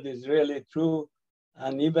Albor said is really true,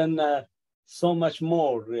 and even so much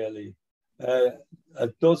more, really.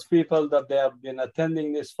 Those people that they have been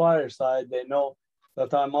attending this fireside, they know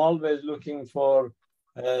that I'm always looking for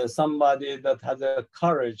somebody that has a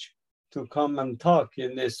courage to come and talk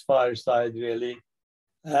in this fireside, really.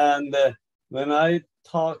 And when I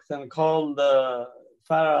talked and called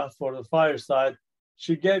Farah for the fireside,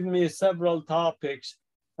 she gave me several topics,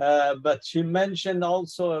 but she mentioned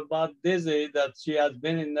also about Dizzy, that she has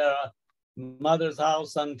been in her mother's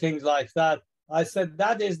house and things like that. I said,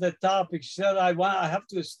 that is the topic. She said, I have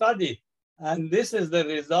to study. And this is the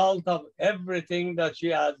result of everything that she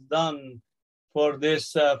has done for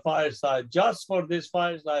this fireside, just for this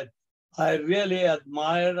fireside. I really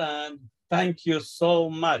admire and thank you so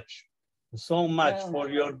much for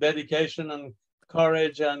your dedication and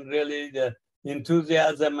courage and really the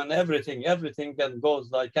enthusiasm and everything that goes.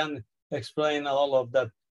 I can't explain all of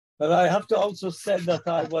that. But I have to also say that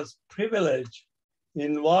I was privileged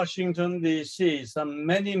in Washington, D.C. some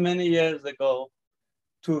many, many years ago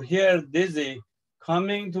to hear Dizzy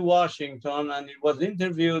coming to Washington, and he was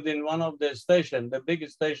interviewed in one of the stations, the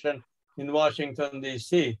biggest station in Washington,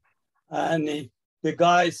 D.C. And the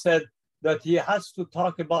guy said that he has to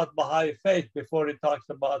talk about Baha'i faith before he talks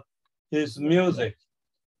about his music.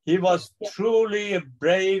 He was truly a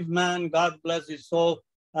brave man, God bless his soul.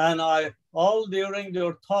 And all during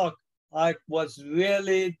your talk, I was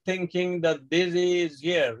really thinking that Dizzy is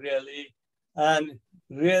here, really, and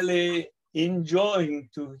really enjoying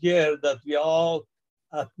to hear that we all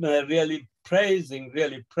really praising,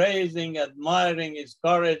 admiring his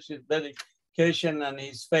courage, his dedication, and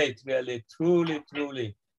his faith, really,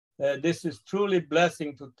 truly. This is truly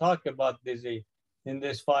blessing to talk about Dizzy in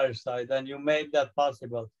this fireside, and you made that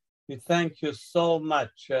possible. We thank you so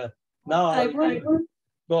much.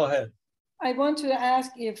 Go ahead. I want to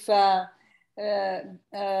ask if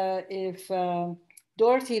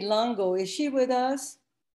Dorothy Longo, is she with us?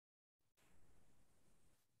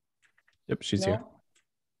 Yep, she's here.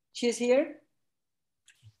 She's here?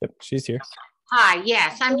 Yep, she's here. Hi,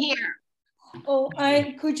 yes, I'm here. Oh,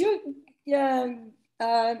 could you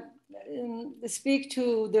speak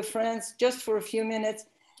to the friends just for a few minutes?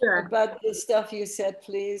 Sure. About the stuff you said,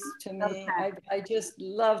 please, to me. Okay. I just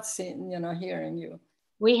loved seeing, hearing you.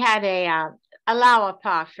 We had a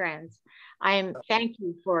Alawapa, friends. Thank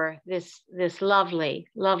you for this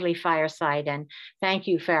lovely fireside, and thank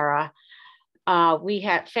you, Farah.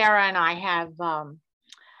 Farah and I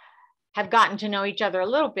have gotten to know each other a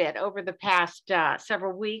little bit over the past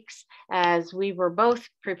several weeks as we were both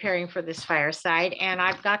preparing for this fireside. And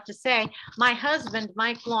I've got to say, my husband,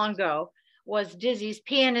 Mike Longo, was Dizzy's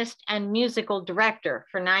pianist and musical director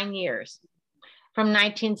for 9 years, from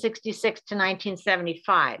 1966 to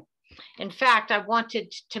 1975. In fact, I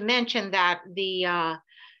wanted to mention that the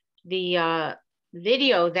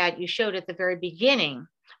video that you showed at the very beginning,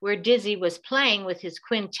 where Dizzy was playing with his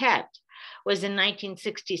quintet, was in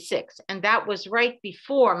 1966. And that was right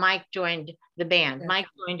before Mike joined the band. Yes. Mike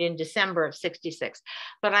joined in December of 66.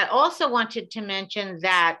 But I also wanted to mention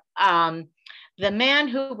that the man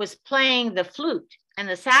who was playing the flute and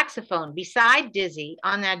the saxophone beside Dizzy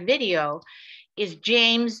on that video is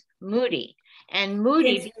James Moody. And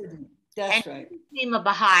Moody That's right. became a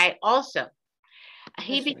Baha'i also.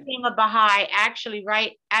 He became a Baha'i actually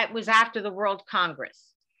it was after the World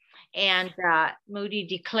Congress. And Moody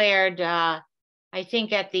declared, I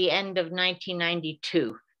think at the end of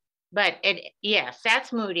 1992. But yes,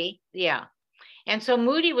 that's Moody, yeah. And so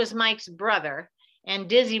Moody was Mike's brother, and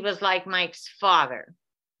Dizzy was like Mike's father.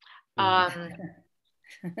 And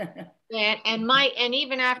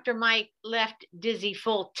even after Mike left Dizzy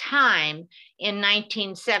full time in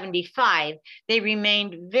 1975, they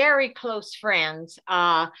remained very close friends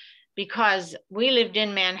because we lived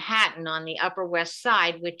in Manhattan on the Upper West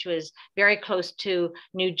Side, which was very close to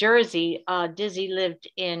New Jersey. Dizzy lived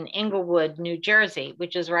in Englewood, New Jersey,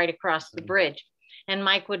 which is right across the bridge. And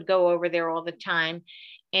Mike would go over there all the time,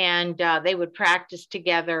 and they would practice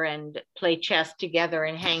together and play chess together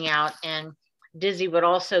and hang out. And Dizzy would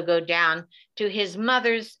also go down to his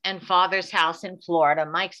mother's and father's house in Florida,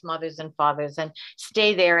 Mike's mother's and father's, and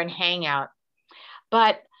stay there and hang out.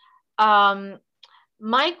 But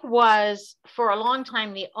Mike was, for a long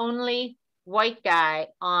time, the only white guy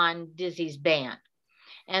on Dizzy's band.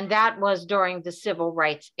 And that was during the civil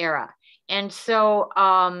rights era. And so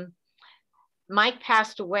Mike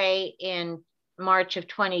passed away in March of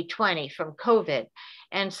 2020 from COVID.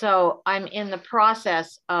 And so I'm in the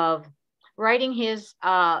process of writing his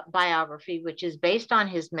biography, which is based on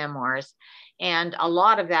his memoirs. And a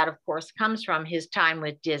lot of that, of course, comes from his time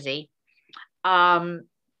with Dizzy. And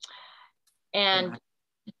the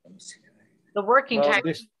working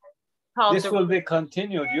title this will be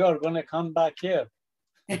continued. You are going to come back here.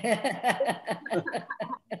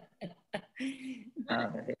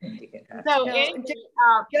 So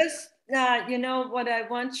just you know, what I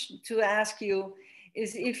want to ask you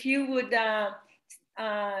is if you would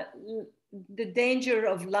the danger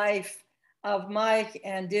of life of Mike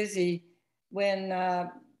and Dizzy when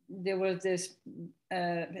there was this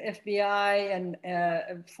FBI and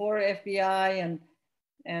 4 FBI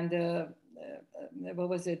and what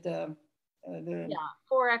was it? The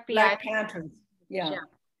 4 FBI Black Panthers. Yeah.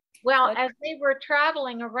 Well, as they were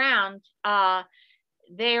traveling around,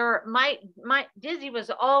 Dizzy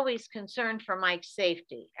was always concerned for Mike's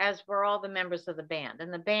safety, as were all the members of the band.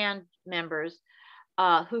 And the band members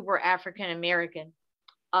who were African American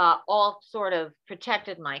all sort of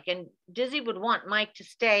protected Mike. And Dizzy would want Mike to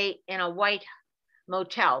stay in a white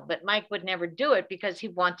motel, but Mike would never do it because he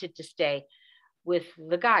wanted to stay with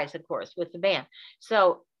the guys, of course, with the band.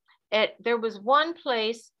 So there was one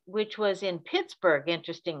place which was in Pittsburgh,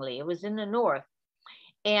 interestingly. It was in the north.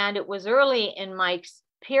 And it was early in Mike's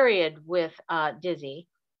period with Dizzy.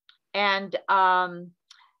 And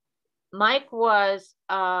Mike was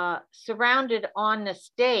surrounded on the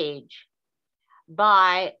stage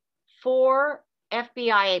by 4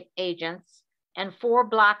 FBI agents and 4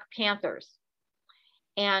 Black Panthers.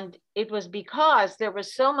 And it was because there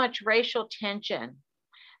was so much racial tension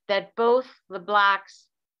that both the Blacks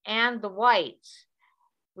and the whites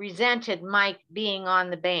resented Mike being on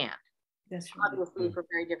the band. That's right. Obviously for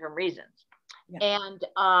very different reasons. Yeah. And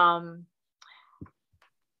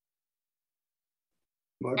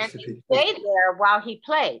they stayed there while he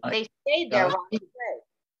played. They stayed there while he played.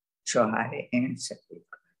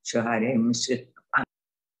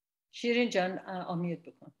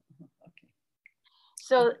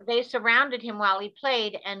 So they surrounded him while he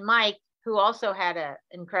played, and Mike, who also had an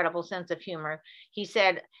incredible sense of humor, he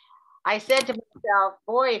said, I said to myself,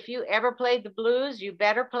 boy, if you ever played the blues, you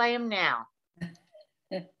better play them now.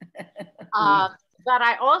 But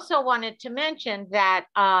I also wanted to mention that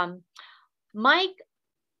Mike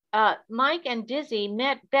and Dizzy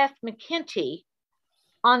met Beth McKenty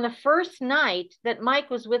on the first night that Mike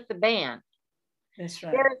was with the band. That's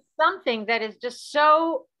right. There's something that is just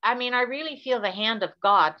so, I mean, I really feel the hand of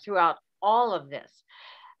God throughout all of this,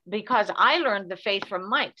 because I learned the faith from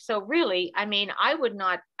Mike. So really, I mean, I would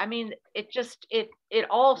not, I mean, it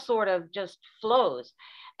all sort of just flows.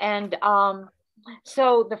 And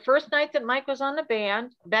so the first night that Mike was on the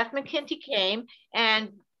band, Beth McKenty came, and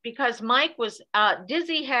because Mike was,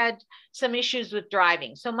 Dizzy had some issues with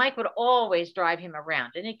driving. So Mike would always drive him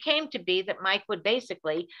around. And it came to be that Mike would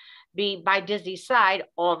basically be by Dizzy's side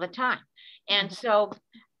all the time. And so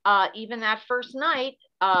even that first night,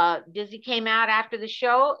 Dizzy came out after the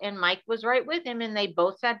show and Mike was right with him, and they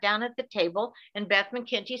both sat down at the table, and Beth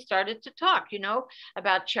McKenty started to talk, you know,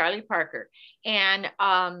 about Charlie Parker. And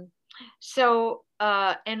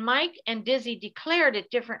and Mike and Dizzy declared at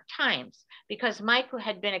different times, because Mike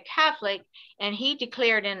had been a Catholic and he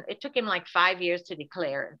declared, and it took him like 5 years to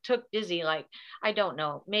declare. It took Dizzy like, I don't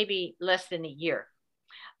know, maybe less than a year.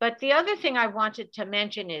 But the other thing I wanted to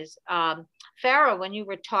mention is, Farah, when you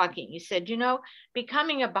were talking, you said, you know,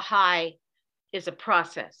 becoming a Baha'i is a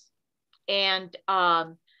process. And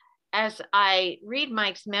as I read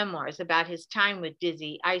Mike's memoirs about his time with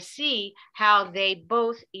Dizzy, I see how they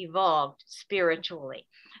both evolved spiritually.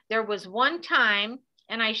 There was one time,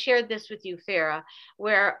 and I shared this with you, Farah,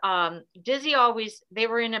 where Dizzy they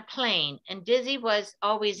were in a plane, and Dizzy was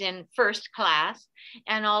always in first class,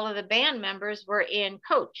 and all of the band members were in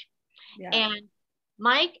coach. Yeah. And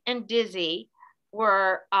Mike and Dizzy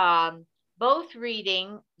were both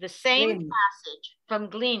reading the same passage from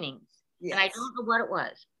Gleanings. Yes. And I don't know what it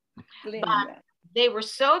was. But they were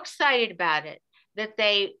so excited about it that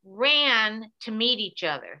they ran to meet each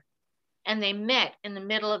other, and they met in the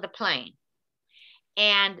middle of the plane.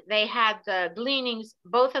 And they had the Gleanings,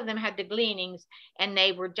 both of them had the Gleanings, and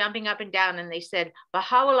they were jumping up and down, and they said,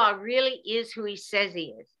 Baha'u'llah really is who he says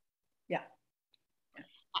he is. Yeah.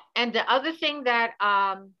 And the other thing that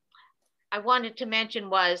I wanted to mention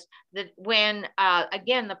was that when,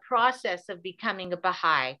 again, the process of becoming a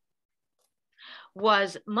Baha'i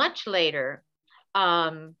was much later.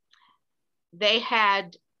 they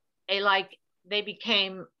had they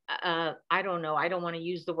became, I don't know, I don't want to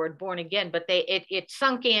use the word born again, but it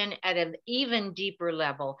sunk in at an even deeper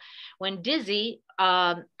level. When Dizzy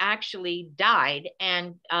actually died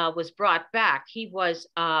and was brought back, he was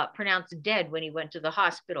pronounced dead when he went to the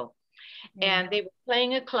hospital. And they were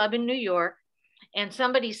playing a club in New York, and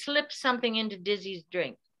somebody slipped something into Dizzy's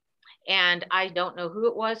drink. And I don't know who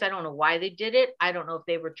it was. I don't know why they did it. I don't know if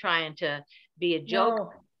they were trying to be a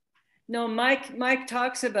joke. No, Mike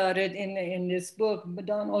talks about it in this book,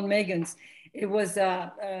 Don Olmegan's. It was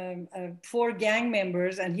 4 gang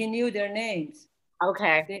members, and he knew their names.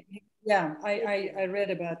 Okay. I read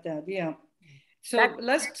about that. Yeah. So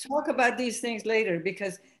let's talk about these things later,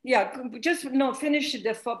 because just finish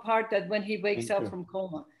the part that when he wakes up from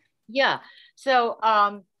coma. Yeah. So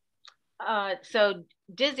so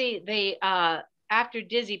Dizzy, after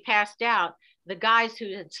Dizzy passed out, the guys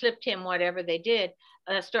who had slipped him whatever they did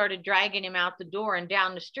started dragging him out the door and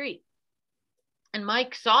down the street. And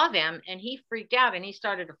Mike saw them and he freaked out and he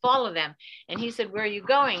started to follow them. And he said, "Where are you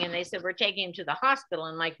going?" And they said, "We're taking him to the hospital."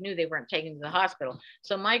 And Mike knew they weren't taking him to the hospital.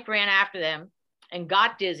 So Mike ran after them and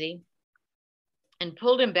got Dizzy and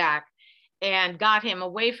pulled him back and got him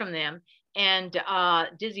away from them. And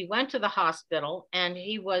Dizzy went to the hospital and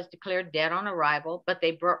he was declared dead on arrival, but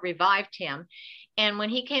they revived him. And when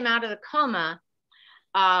he came out of the coma,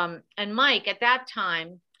 and Mike at that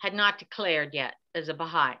time had not declared yet as a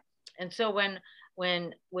Baha'i. And so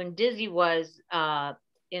when Dizzy was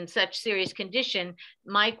in such serious condition,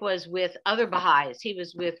 Mike was with other Baha'is. He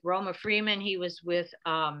was with Roma Freeman, he was with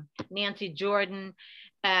Nancy Jordan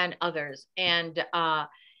and others. And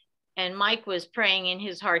Mike was praying in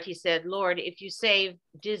his heart. He said, "Lord, if you save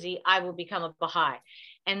Dizzy, I will become a Baha'i."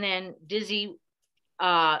 And then Dizzy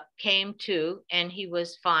came to and he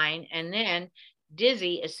was fine. And then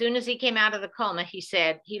Dizzy, as soon as he came out of the coma, he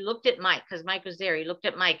said, he looked at Mike, because Mike was there. He looked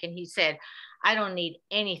at Mike and he said, "I don't need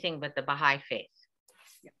anything but the Baha'i faith."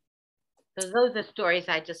 Yeah. So those are stories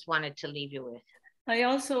I just wanted to leave you with. I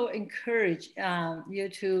also encourage you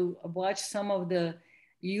to watch some of the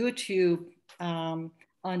YouTube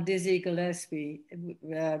on Dizzy Gillespie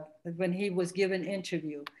when he was given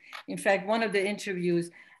interview. In fact, one of the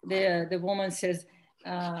interviews, the woman says,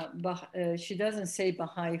 she doesn't say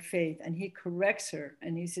Baha'i faith, and he corrects her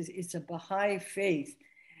and he says it's a Baha'i faith.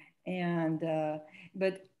 And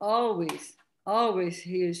but always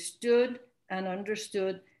he stood and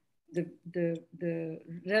understood the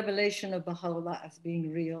revelation of Baha'u'llah as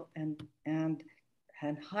being real and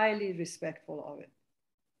highly respectful of it.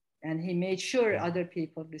 And he made sure other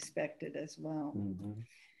people respected as well.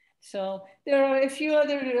 So there are a few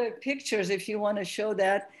other pictures if you want to show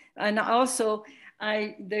that. And also,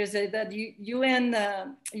 there's that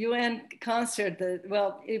UN concert.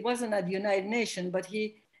 Well, it wasn't at United Nations, but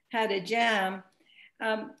he had a jam.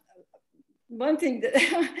 One thing that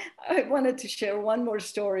I wanted to share, one more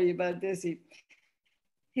story about this.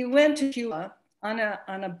 He went to Cuba on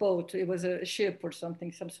a boat. It was a ship or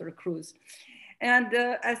something, some sort of cruise. And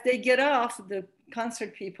as they get off, the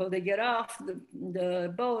concert people, they get off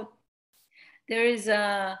the boat, there's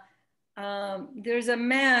a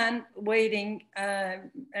man waiting,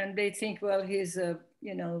 and they think, well, he's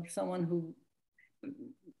someone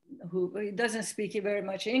who doesn't speak very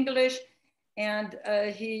much English, and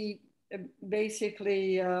he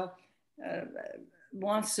basically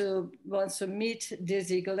wants to meet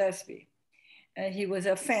Dizzy Gillespie. He was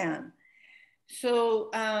a fan. So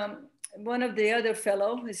one of the other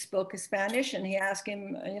fellow who spoke Spanish, and he asked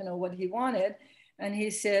him, what he wanted, and he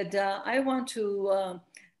said, "I want to,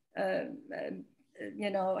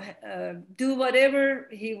 do whatever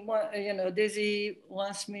Dizzy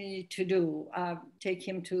wants me to do. Take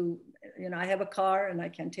him to, I have a car, and I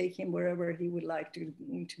can take him wherever he would like to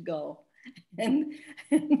go." And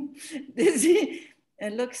Dizzy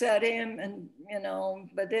looks at him, and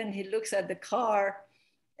but then he looks at the car,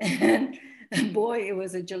 and boy, it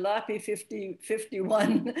was a Jalopy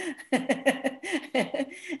 5051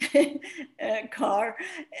 car.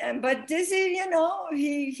 But Dizzy,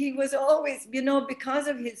 he was always, because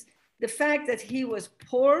of the fact that he was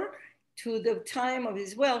poor to the time of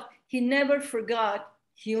his wealth, he never forgot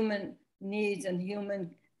human needs and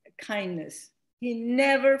human kindness. He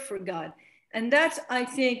never forgot. And that's, I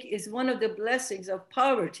think, is one of the blessings of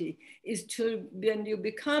poverty, is to, when you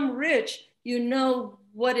become rich, you know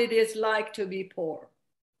what it is like to be poor.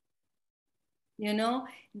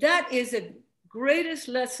 That is the greatest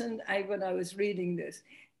lesson when I was reading this.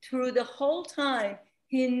 Through the whole time,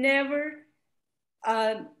 he never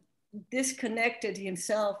disconnected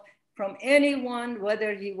himself from anyone,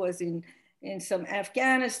 whether he was in in some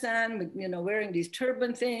Afghanistan, with, wearing these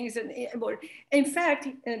turban things. And in fact,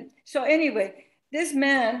 so anyway, this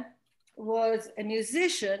man was a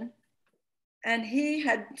musician, and he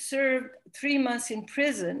had served 3 months in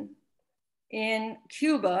prison in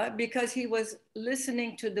Cuba because he was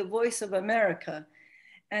listening to the Voice of America.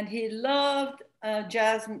 And he loved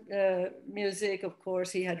jazz music, of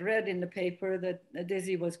course. He had read in the paper that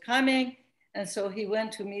Dizzy was coming. And so he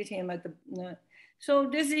went to meet him at the, so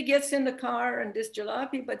Dizzy gets in the car and this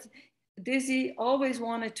jalopy, but Dizzy always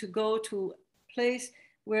wanted to go to a place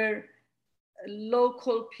where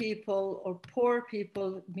local people or poor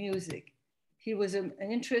people music. He was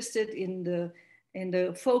interested in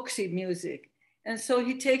the folksy music. And so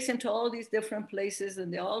he takes him to all these different places,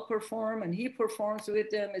 and they all perform, and he performs with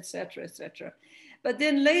them, etc., etc. But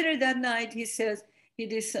then later that night, he says,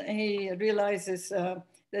 he realizes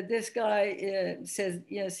that this guy says,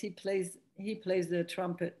 yes, he plays the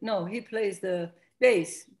trumpet. No, he plays the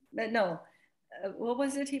bass. No, what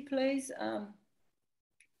was it he plays?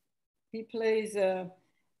 He plays, well,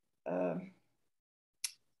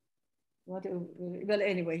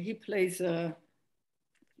 anyway, he plays,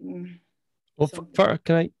 well,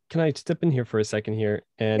 Farah, can I step in here for a second here?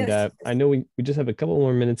 And yes. I know we just have a couple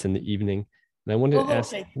more minutes in the evening, and I wanted to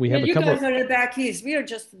ask. Okay. We have a you couple. You guys are in the back east. We are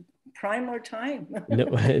just prime our time.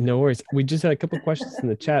 No worries. We just had a couple questions in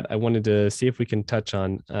the chat. I wanted to see if we can touch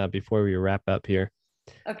on before we wrap up here.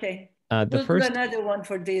 Okay. We'll do another one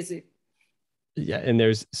for Daisy. Yeah, and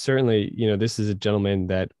there's certainly, this is a gentleman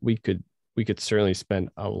that we could certainly spend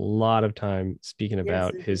a lot of time speaking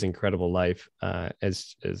about his incredible life,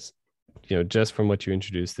 as just from what you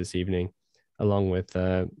introduced this evening, along with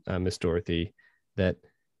Miss Dorothy, that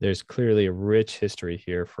there's clearly a rich history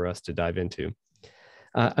here for us to dive into.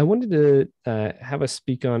 I wanted to have us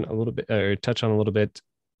speak on a little bit, or touch on a little bit,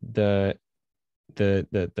 the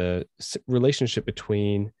relationship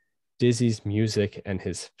between Dizzy's music and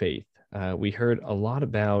his faith. We heard a lot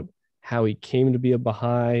about how he came to be a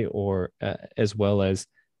Baha'i, or as well as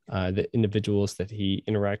the individuals that he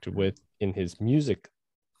interacted with in his music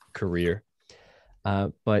career.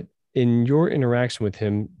 But in your interaction with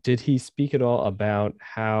him, did he speak at all about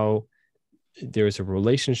how there's a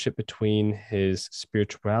relationship between his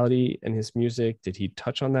spirituality and his music? Did he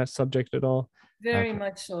touch on that subject at all? Very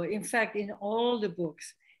much so. In fact, in all the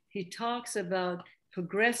books, he talks about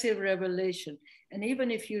progressive revelation. And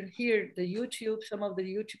even if you hear the YouTube, some of the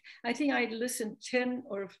YouTube, I think I listened 10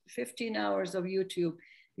 or 15 hours of YouTube,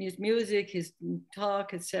 his music, his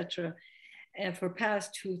talk, etc., and for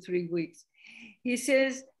past 2-3 weeks. He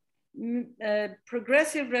says,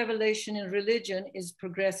 progressive revelation in religion is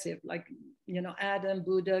progressive, like, Adam,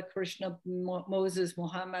 Buddha, Krishna, Moses,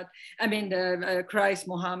 Muhammad, Christ,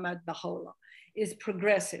 Muhammad, Baha'u'llah is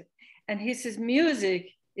progressive. And he says music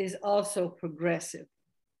is also progressive.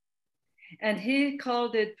 And he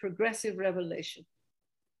called it progressive revelation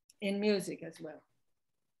in music as well.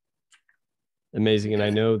 Amazing. And I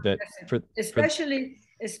know that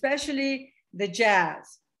especially the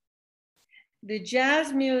jazz. The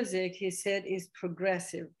jazz music, he said, is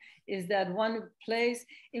progressive, is that one plays.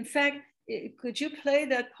 In fact, could you play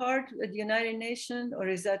that part at the United Nations, or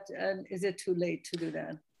is it too late to do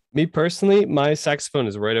that? Me personally, my saxophone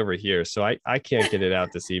is right over here, so I can't get it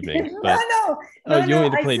out this evening. But no, you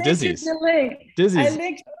want me to play Dizzy's? Dizzy's. I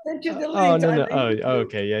sent you the link. Oh, no. Oh,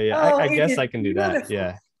 okay. Yeah. I guess I can do that.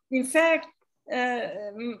 Yeah. In fact,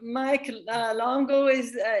 Mike Longo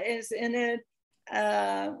is in it.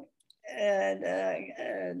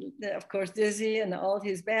 And of course, Dizzy and all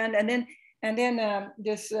his band. And then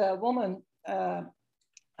this woman,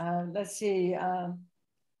 let's see,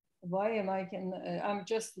 why am I'm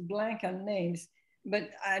just blank on names,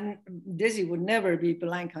 but Dizzy would never be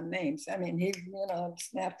blank on names. I mean, he,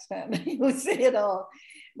 snap, he would say it all.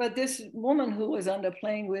 But this woman who was on the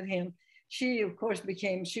plane with him, she of course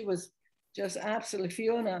she was just absolutely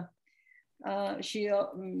Fiona. She's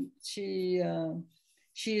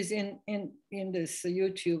in this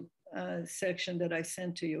YouTube section that I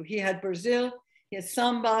sent to you. He had Brazil, he has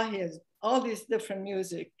samba, he has all these different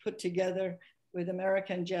music put together with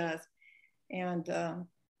American jazz. And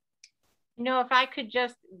if I could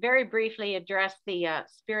just very briefly address the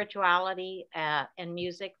spirituality and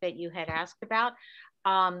music that you had asked about,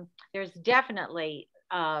 there's definitely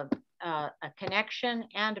a connection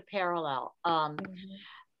and a parallel.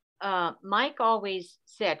 Mike always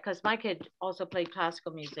said, because Mike had also played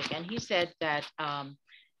classical music, and he said that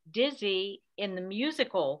Dizzy in the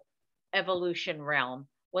musical evolution realm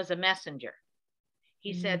was a messenger.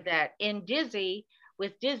 He said that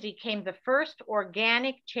with Dizzy came the first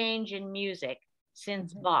organic change in music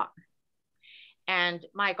since Bach. And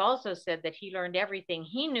Mike also said that he learned everything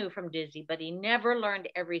he knew from Dizzy, but he never learned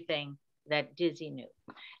everything that Dizzy knew.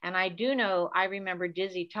 And I do know, I remember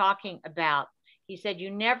Dizzy talking about, he said,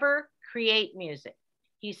 you never create music.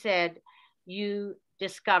 He said, you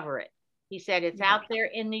discover it. He said, it's out there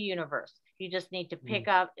in the universe. You just need to pick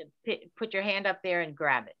up, put your hand up there and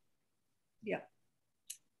grab it. Yeah.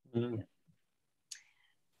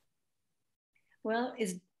 Well,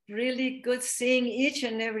 it's really good seeing each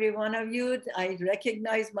and every one of you. I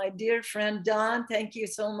recognize my dear friend Don. Thank you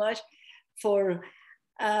so much for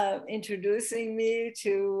introducing me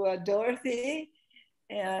to Dorothy.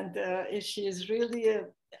 And she is really,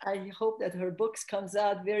 I hope that her books comes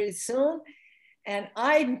out very soon. And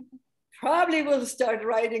I probably will start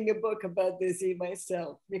writing a book about Dizzy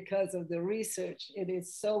myself because of the research. It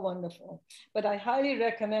is so wonderful. But I highly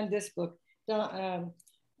recommend this book.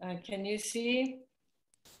 Can you see?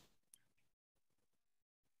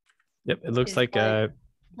 Yep, it looks like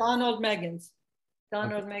Donald Megan's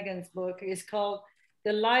book is called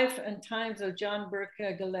The Life and Times of John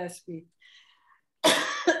Burke Gillespie.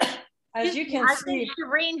 As you can see, I think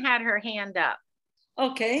Shireen had her hand up.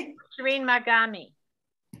 Okay. Shireen Magami.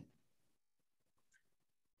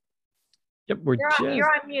 Yep,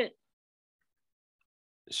 you're on mute.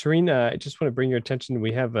 Shireen, I just want to bring your attention.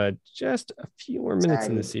 We have just a few more minutes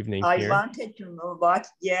in this evening. I wanted to know what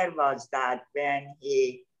year was that when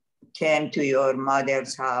he came to your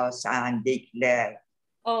mother's house and declared?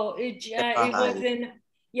 Oh, it was in,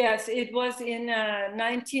 yes, it was in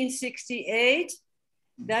 1968.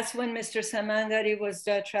 That's when Mr. Samandari was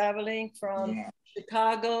traveling from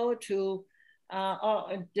Chicago to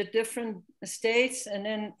the different states. And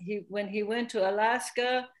then when he went to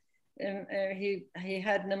Alaska, he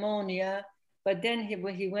had pneumonia, but then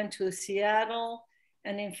he went to Seattle.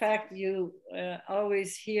 And in fact, you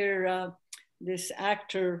always hear this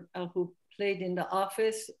actor who played in The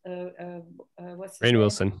Office, what's his name?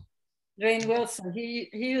 Wilson. Rainn Wilson. He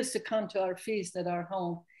used to come to our feast at our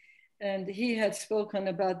home. And he had spoken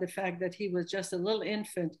about the fact that he was just a little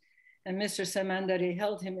infant and Mr. Samandari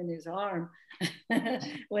held him in his arm.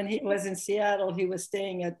 When he was in Seattle, he was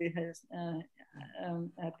staying at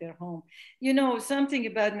at their home. You know, something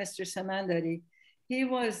about Mr. Samandari, he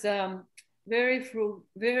was very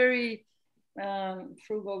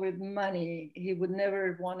frugal with money. He would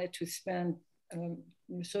never wanted to spend.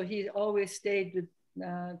 So he always stayed with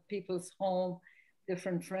people's home,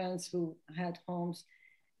 different friends who had homes,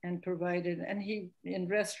 and provided. And in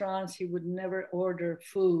restaurants, he would never order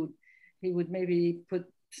food. He would maybe put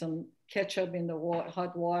some ketchup in the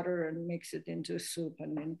hot water and mix it into soup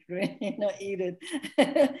and then eat it.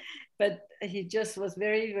 But he just was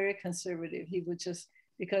very, very conservative. He would just,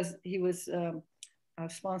 because he was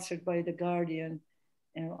sponsored by The Guardian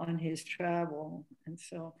on his travel. And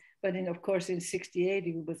so, but of course, in '68,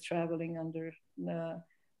 he was traveling under the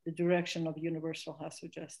direction of Universal House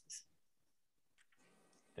of Justice.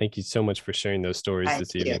 Thank you so much for sharing those stories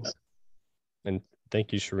this evening. And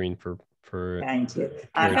thank you, Shireen, for thank you.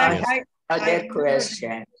 And I have another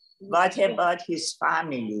question. What about his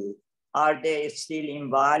family? Are they still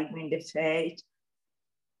involved in the faith?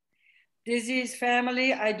 Dizzy's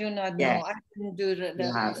family, I do not know. Yeah. I didn't do that.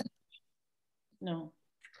 No.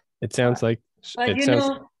 It sounds like. But you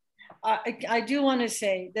know, I do want to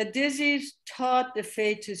say that Dizzy's taught the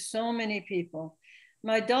faith to so many people.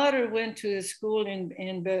 My daughter went to a school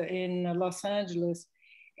in Los Angeles,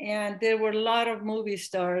 and there were a lot of movie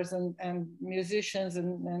stars and musicians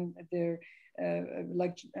and they're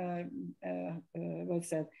what's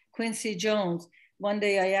that? Quincy Jones. One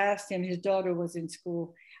day I asked him, his daughter was in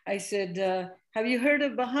school. I said, have you heard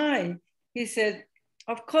of Baha'i? He said,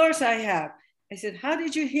 of course I have. I said, how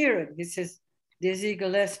did you hear it? He says, Dizzy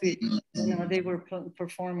Gillespie, they were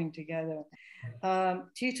performing together.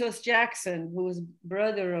 Titus Jackson, who was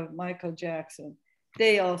brother of Michael Jackson,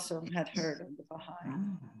 they also had heard of the Baha'i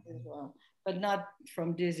as well, but not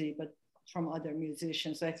from Dizzy, but from other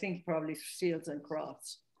musicians. I think probably Seals and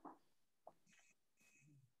Crofts.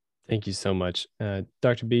 Thank you so much.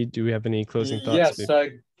 Dr. B, do we have any closing thoughts? Yes,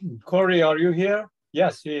 Corey, are you here?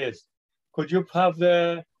 Yes, he is. Could you have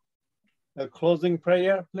the closing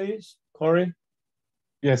prayer, please, Corey?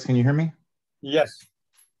 Yes, can you hear me? Yes.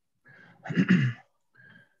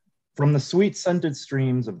 From the sweet scented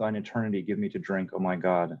streams of thine eternity, give me to drink, O my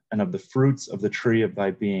God, and of the fruits of the tree of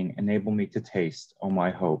thy being, enable me to taste, O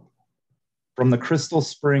my hope. From the crystal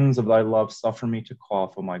springs of thy love, suffer me to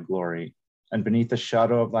quaff, O my glory, and beneath the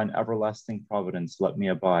shadow of thine everlasting providence, let me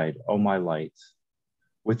abide, O my light.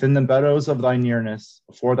 Within the meadows of thy nearness,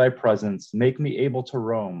 before thy presence, make me able to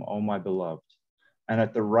roam, O my beloved, and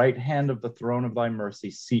at the right hand of the throne of thy mercy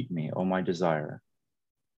seat me, O my desire.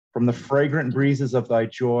 From the fragrant breezes of thy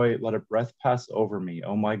joy, let a breath pass over me,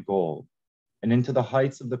 O my goal, and into the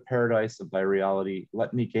heights of the paradise of thy reality,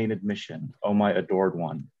 let me gain admission, O my adored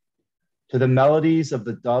one. To the melodies of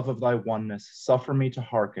the dove of thy oneness, suffer me to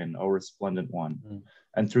hearken, O resplendent one,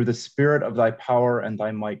 and through the spirit of thy power and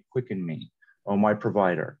thy might quicken me, O my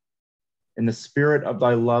provider. In the spirit of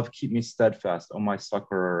thy love, keep me steadfast, O my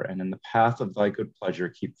succorer, and in the path of thy good pleasure,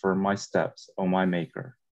 keep firm my steps, O my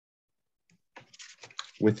maker.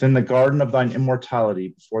 Within the garden of thine immortality,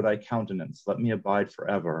 before thy countenance, let me abide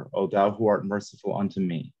forever, O thou who art merciful unto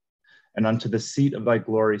me. And unto the seat of thy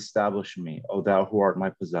glory establish me, O thou who art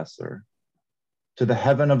my possessor. To the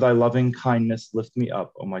heaven of thy loving kindness lift me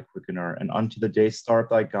up, O my quickener, and unto the day star of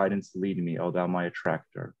thy guidance lead me, O thou my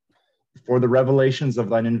attractor. Before the revelations of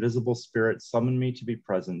thine invisible spirit summon me to be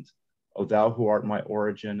present, O thou who art my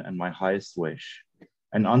origin and my highest wish.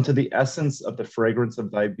 And unto the essence of the fragrance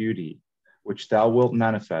of thy beauty, which thou wilt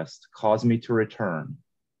manifest, cause me to return,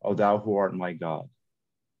 O thou who art my God.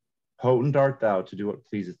 Potent art thou to do what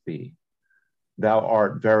pleaseth thee. Thou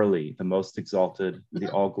art verily the most exalted,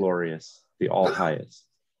 the all-glorious, the all-highest.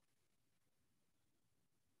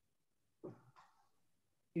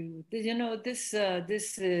 You know, this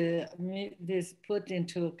put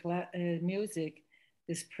into music,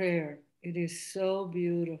 this prayer, it is so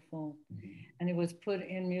beautiful. And it was put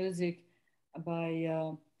in music by,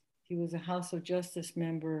 he was a House of Justice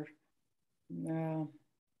member, the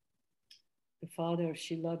father of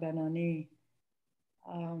Sheila Banani.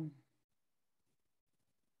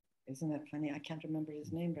 Isn't that funny? I can't remember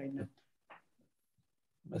his name right now.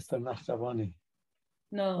 Mr. Nakhtavani.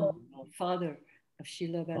 No, father of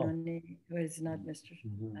Sheila Banani, who is not Mr.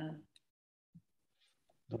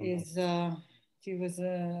 He was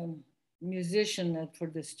a musician for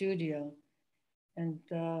the studio, and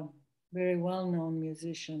very well-known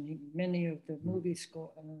musician. Many of the movie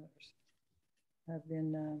scores have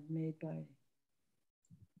been made by.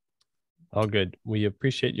 All good. We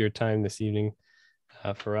appreciate your time this evening,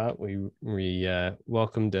 Farah. We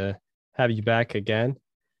welcome to have you back again,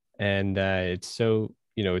 and it's so,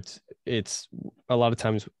 you know, it's a lot of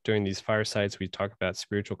times during these firesides we talk about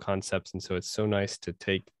spiritual concepts, and so it's so nice to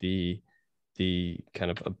take the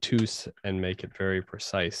kind of obtuse and make it very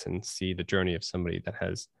precise and see the journey of somebody that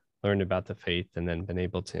has learned about the faith and then been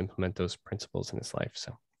able to implement those principles in his life.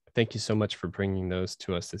 So thank you so much for bringing those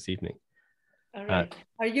to us this evening. All right.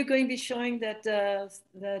 Are you going to be showing that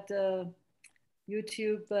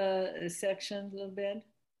YouTube section a little bit?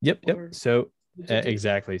 Yep. So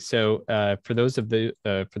exactly. So for those of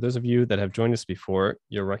you that have joined us before,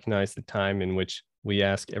 you'll recognize the time in which we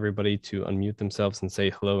ask everybody to unmute themselves and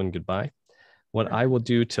say hello and goodbye. What I will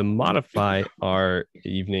do to modify our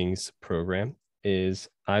evening's program is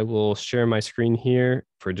I will share my screen here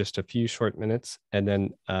for just a few short minutes, and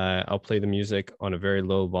then I'll play the music on a very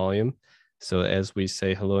low volume. So as we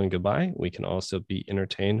say hello and goodbye, we can also be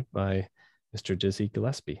entertained by Mr. Dizzy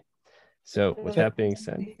Gillespie. So with that being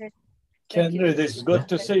said. Kendra, this is good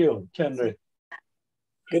to see you, Kendra.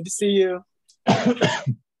 Good to see you.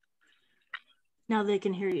 Now they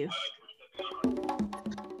can hear you.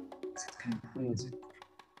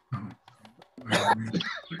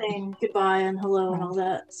 Saying goodbye and hello and all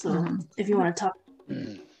that. So if you want to talk.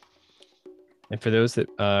 And for those that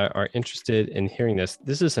are interested in hearing this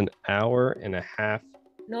is an hour and a half.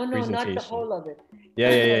 No, not the whole of it.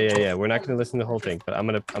 Yeah. We're not going to listen to the whole thing, but I'm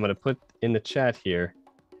gonna put in the chat here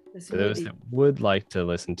for those that would like to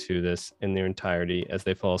listen to this in their entirety as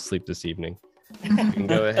they fall asleep this evening. You can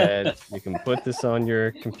go ahead. You can put this on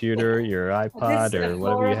your computer, your iPod, or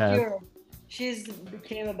whatever you have. She's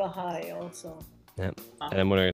became a Baha'i also. Yeah, and I'm gonna